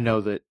 I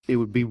know that it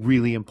would be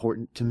really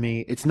important to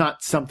me. It's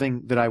not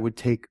something that I would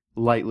take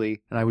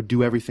lightly, and I would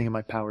do everything in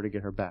my power to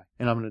get her back.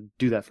 And I'm going to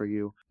do that for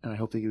you, and I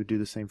hope that you would do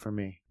the same for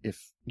me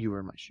if you were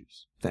in my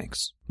shoes.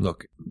 Thanks.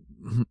 Look,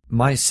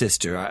 my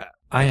sister,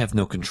 I have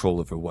no control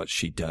over what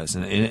she does,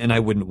 and I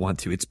wouldn't want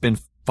to. It's been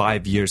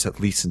 5 years at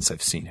least since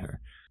I've seen her.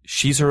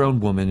 She's her own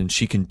woman, and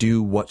she can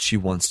do what she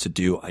wants to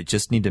do. I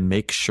just need to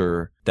make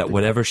sure that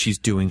whatever she's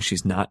doing,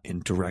 she's not in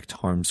direct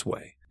harm's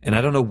way. And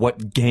I don't know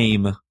what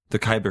game the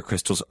Kyber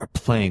crystals are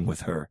playing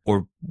with her,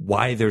 or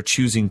why they're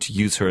choosing to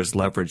use her as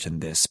leverage in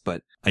this,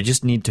 but I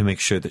just need to make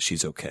sure that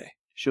she's okay.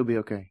 She'll be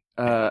okay.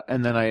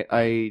 And then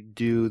I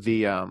do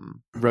the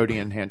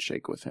Rhodian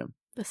handshake with him.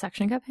 The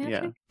suction cup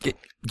handshake? Yeah.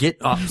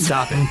 Get off.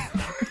 Stop it.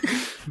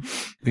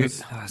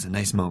 That was a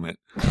nice moment.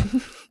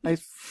 I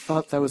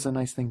thought that was a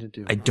nice thing to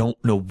do. I don't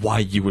know why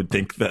you would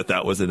think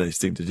that was a nice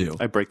thing to do.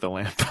 I break the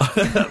lamp.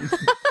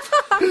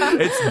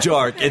 It's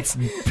dark. It's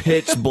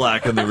pitch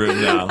black in the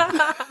room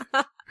now.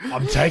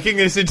 I'm taking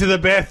us into the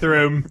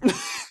bathroom.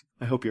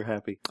 I hope you're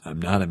happy. I'm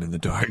not. I'm in the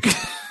dark.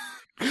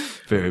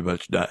 Very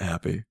much not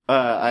happy.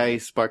 I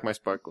spark my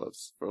spark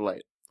gloves for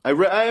light. I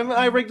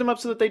rig them up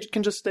so that they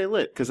can just stay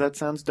lit, because that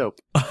sounds dope.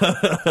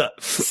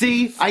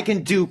 See? I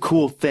can do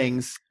cool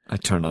things. I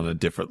turn on a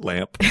different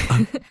lamp,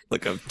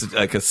 like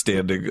a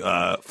standing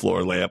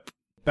floor lamp.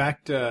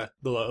 Bacta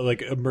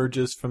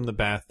emerges from the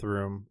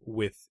bathroom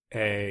with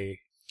a,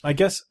 I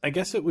guess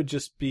it would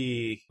just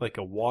be like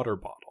a water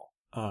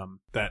bottle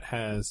that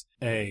has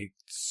a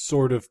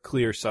sort of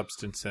clear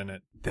substance in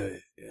it.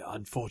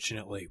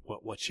 Unfortunately,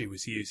 what she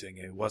was using,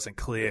 it wasn't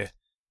clear.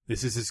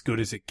 This is as good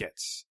as it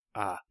gets.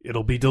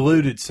 It'll be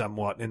diluted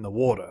somewhat in the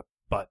water,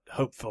 but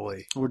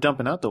hopefully... We're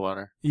dumping out the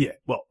water. Yeah,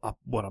 well,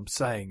 what I'm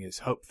saying is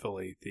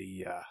hopefully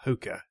the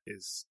hookah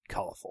is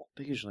colorful.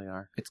 They usually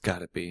are. It's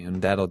gotta be,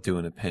 and that'll do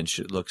in a pinch.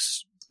 It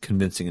looks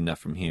convincing enough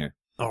from here.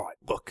 All right,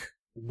 look,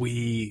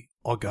 we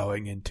are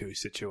going into a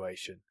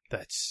situation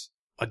that's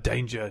a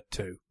danger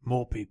to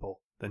more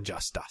people than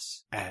just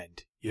us.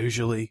 And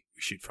usually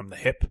we shoot from the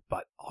hip,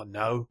 but I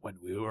know when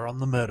we were on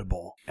the murder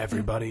ball,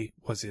 everybody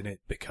was in it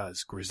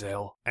because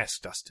Grizel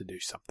asked us to do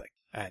something.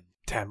 And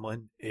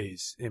Tamlin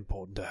is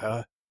important to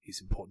her.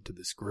 He's important to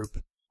this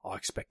group. I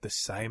expect the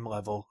same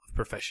level of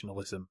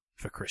professionalism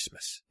for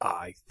Christmas.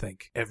 I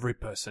think every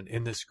person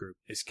in this group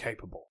is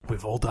capable.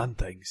 We've all done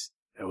things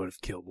that would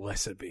have killed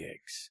lesser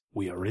beings.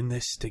 We are in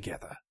this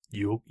together.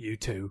 You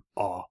two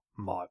are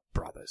my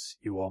brothers.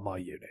 You are my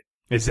unit.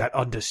 Is that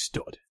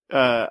understood?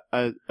 A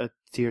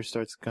tear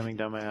starts coming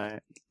down my eye,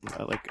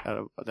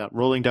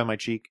 rolling down my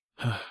cheek.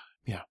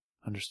 Yeah,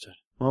 understood.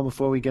 Well,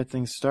 before we get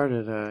things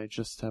started, I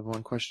just have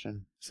one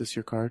question. Is this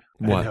your card?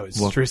 What? No,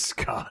 it's What? Triss'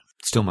 card.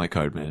 Still my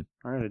card, man.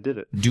 All right, I did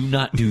it. Do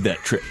not do that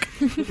trick.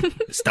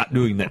 Stop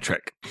doing that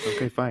trick.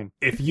 Okay, fine.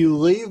 If you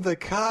leave the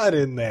card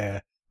in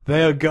there,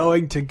 they are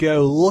going to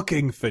go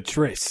looking for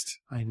Trist.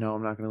 I know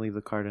I'm not going to leave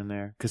the card in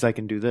there because I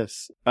can do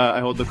this. I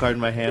hold the card in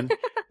my hand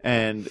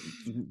and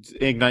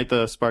ignite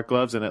the spark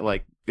gloves, and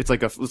it's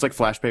like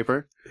flash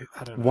paper.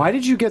 I don't know. Why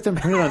did you get them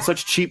printed on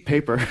such cheap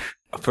paper?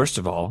 First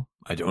of all,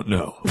 I don't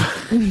know.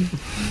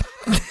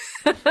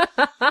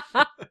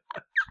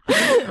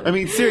 I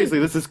mean, seriously,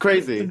 this is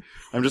crazy.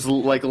 I'm just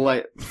like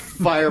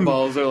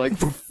fireballs are like,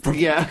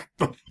 yeah.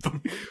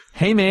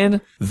 Hey,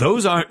 man,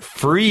 those aren't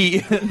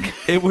free.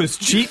 It was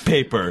cheap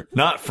paper,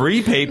 not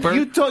free paper.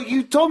 You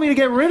told me to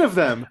get rid of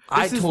them.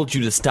 I told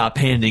you to stop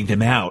handing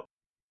them out.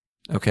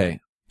 Okay.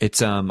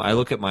 It's I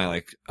look at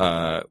my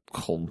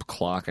cold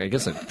clock. I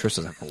guess Trish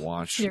doesn't have a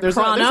watch. Your There's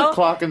chrono? a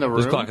clock in the room.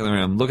 There's a clock in the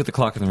room. Look at the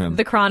clock in the room.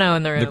 The chrono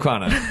in the room. The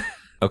chrono.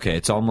 Okay,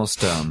 it's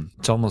almost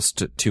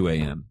 2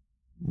 a.m.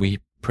 We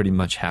pretty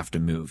much have to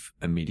move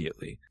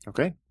immediately.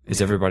 Okay.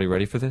 Is everybody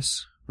ready for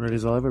this? Ready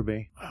as I'll ever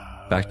be.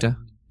 Bacta?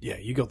 Yeah,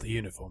 you got the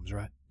uniforms,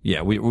 right?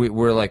 Yeah,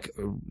 we're like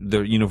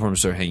the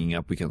uniforms are hanging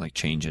up. We can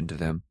change into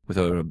them with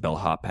a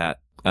bellhop hat.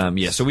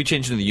 So we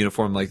changed into the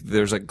uniform.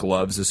 There's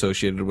gloves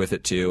associated with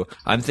it too.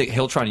 I'm think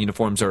Hiltron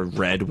uniforms are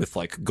red with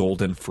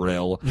golden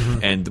frill,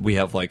 and we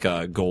have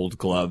gold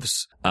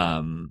gloves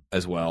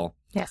as well.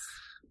 Yes.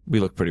 We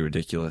look pretty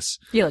ridiculous.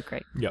 You look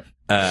great. Yep.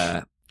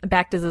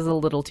 Bactus is a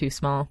little too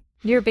small.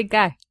 You're a big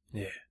guy.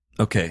 Yeah.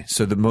 Okay,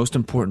 so the most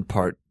important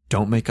part: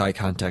 don't make eye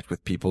contact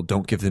with people.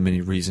 Don't give them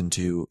any reason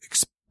to,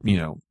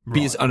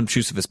 be as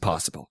unobtrusive as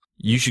possible.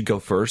 You should go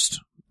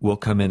first. We'll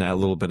come in a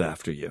little bit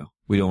after you.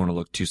 We don't want to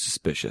look too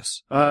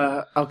suspicious.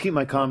 I'll keep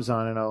my comms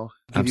on and I'll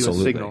give you a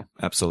signal.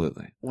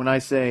 Absolutely. When I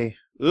say,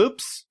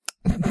 oops,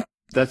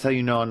 that's how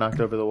you know I knocked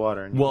over the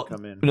water and you can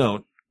come in.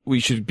 No, we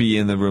should be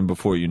in the room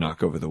before you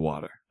knock over the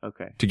water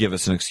Okay. to give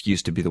us an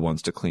excuse to be the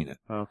ones to clean it.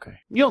 Okay.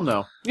 You'll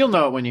know. You'll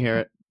know it when you hear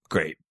it.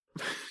 Great.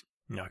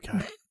 Okay.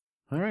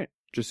 All right.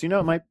 Just so you know,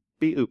 it might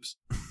be oops.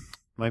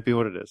 Might be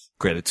what it is.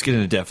 Great. It's going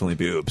to definitely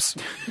be oops.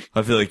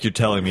 I feel like you're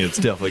telling me it's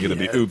definitely going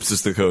to be oops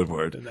is the code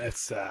word. And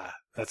that's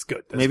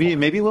good. That's Maybe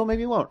fine. will,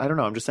 maybe won't. I don't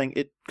know. I'm just saying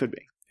it could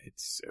be.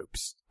 It's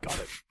oops. Got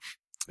it.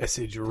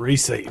 Message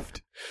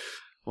received.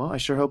 Well, I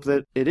sure hope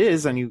that it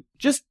is, and you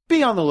just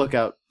be on the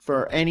lookout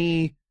for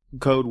any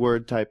code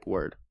word type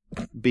word.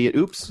 Be it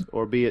oops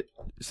or be it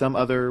some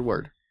other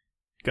word.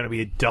 Going to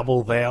be a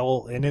double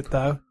vowel in it,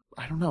 though?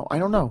 I don't know.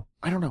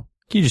 Can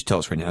you just tell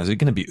us right now? Is it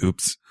going to be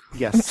oops?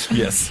 Yes.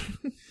 Yes.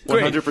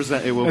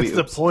 100% it will That's be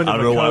the oops. point I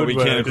of don't the know why code we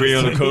word. can't agree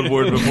on a code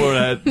word before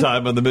that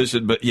time on the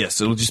mission, but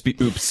yes, it'll just be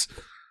oops.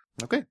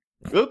 Okay.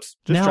 Oops.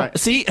 Just try it.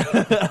 See?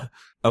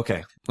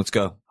 Okay, let's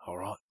go. All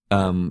right.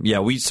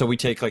 We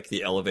take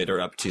the elevator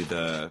up to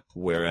the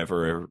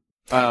wherever.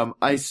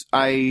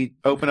 I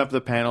open up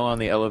the panel on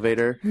the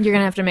elevator. You're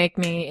gonna have to make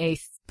me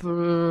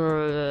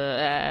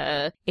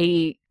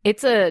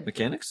it's a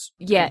Mechanics?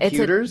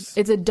 Computers?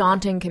 it's a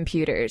daunting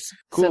computers. So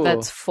Cool.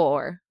 that's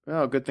 4.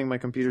 Oh, good thing my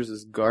computer's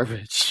is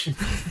garbage.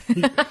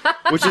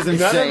 Which is None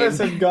of us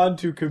insane. have gone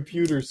to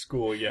computer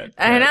school yet.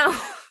 I know.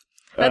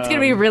 That's gonna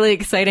be a really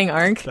exciting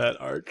arc.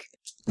 That arc.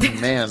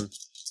 Man.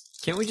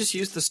 Can't we just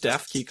use the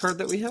staff key card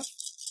that we have?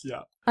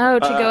 Yeah. Oh,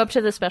 to go up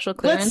to the special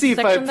clearance Let's see if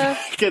section though?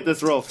 I get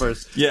this roll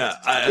first. Yeah,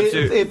 I have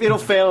to. If it'll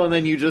fail and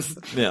then you just...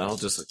 Yeah, I'll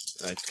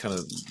just I kind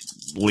of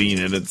lean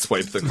in and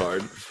swipe the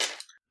card.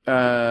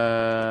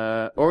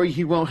 Or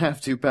you won't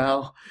have to,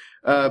 pal.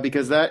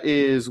 Because that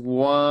is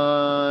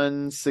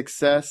 1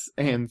 success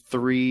and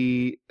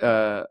 3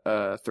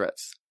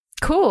 threats.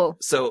 Cool.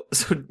 So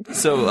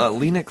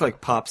Lenik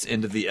pops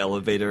into the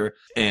elevator,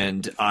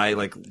 and I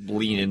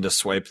lean in to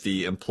swipe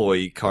the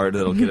employee card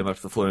that'll get him up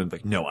to the floor, and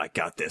no, I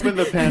got this. Open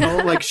the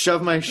panel,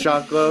 shove my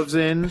shock gloves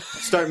in,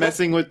 start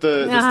messing with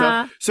the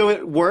stuff. So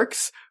it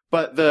works,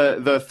 but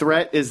the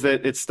threat is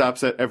that it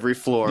stops at every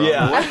floor.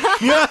 Yeah,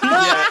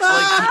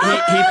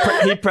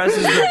 he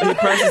presses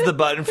the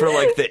button for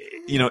the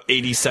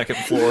 82nd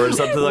floor or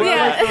something like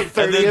Yeah. that,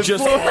 and then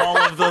just floor.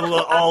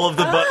 all of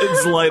the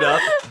buttons light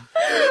up.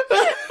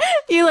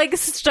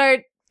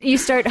 You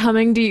start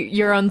humming to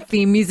your own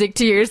theme music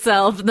to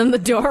yourself, then the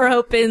door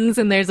opens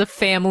and there's a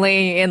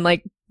family in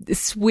like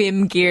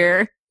swim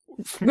gear.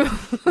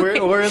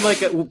 We're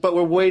in but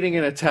we're waiting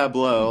in a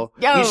tableau.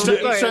 Oh,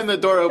 Each time the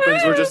door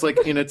opens, we're just like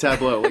in a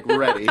tableau, like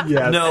ready.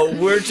 Yes. No,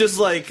 we're just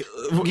like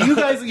You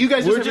guys we're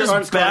have your just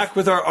arms back crossed.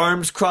 with our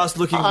arms crossed,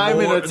 looking I'm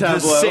in more a the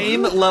tableau.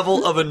 same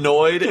level of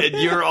annoyed, and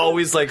you're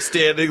always like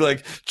standing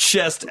like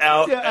chest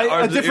out, Yeah, a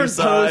arms at your different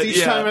side. pose each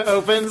Yeah. time it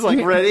opens,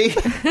 like ready.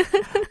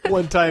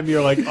 One time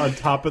you're like on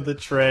top of the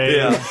tray,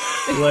 Yeah.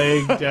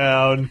 laying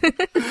down,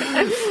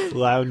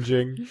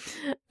 lounging.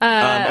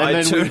 I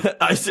then turn,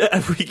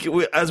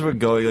 as we're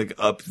going like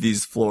up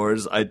these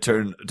floors, I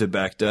turn to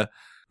Bacta.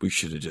 We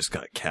should have just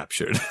got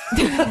captured.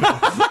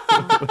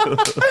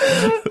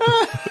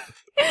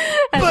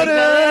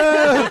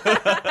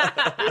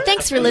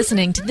 Thanks for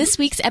listening to this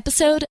week's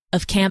episode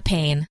of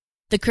Campaign.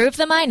 The crew of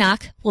the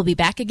Minoc will be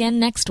back again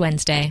next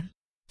Wednesday.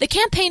 The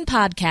Campaign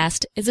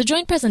podcast is a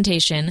joint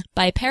presentation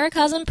by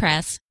Paracosm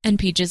Press and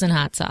Peaches and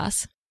Hot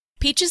Sauce.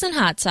 Peaches and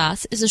Hot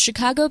Sauce is a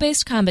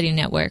Chicago-based comedy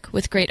network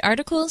with great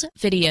articles,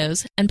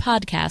 videos, and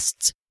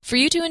podcasts for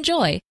you to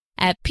enjoy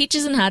at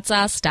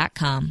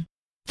peachesandhotsauce.com.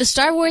 The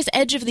Star Wars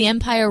Edge of the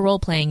Empire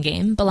role-playing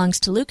game belongs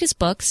to Lucas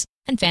Books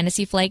and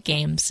Fantasy Flight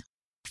Games.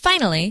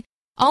 Finally,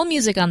 all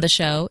music on the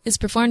show is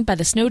performed by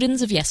the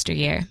Snowdens of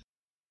yesteryear.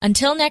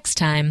 Until next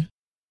time,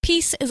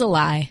 peace is a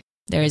lie.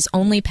 There is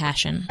only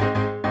passion.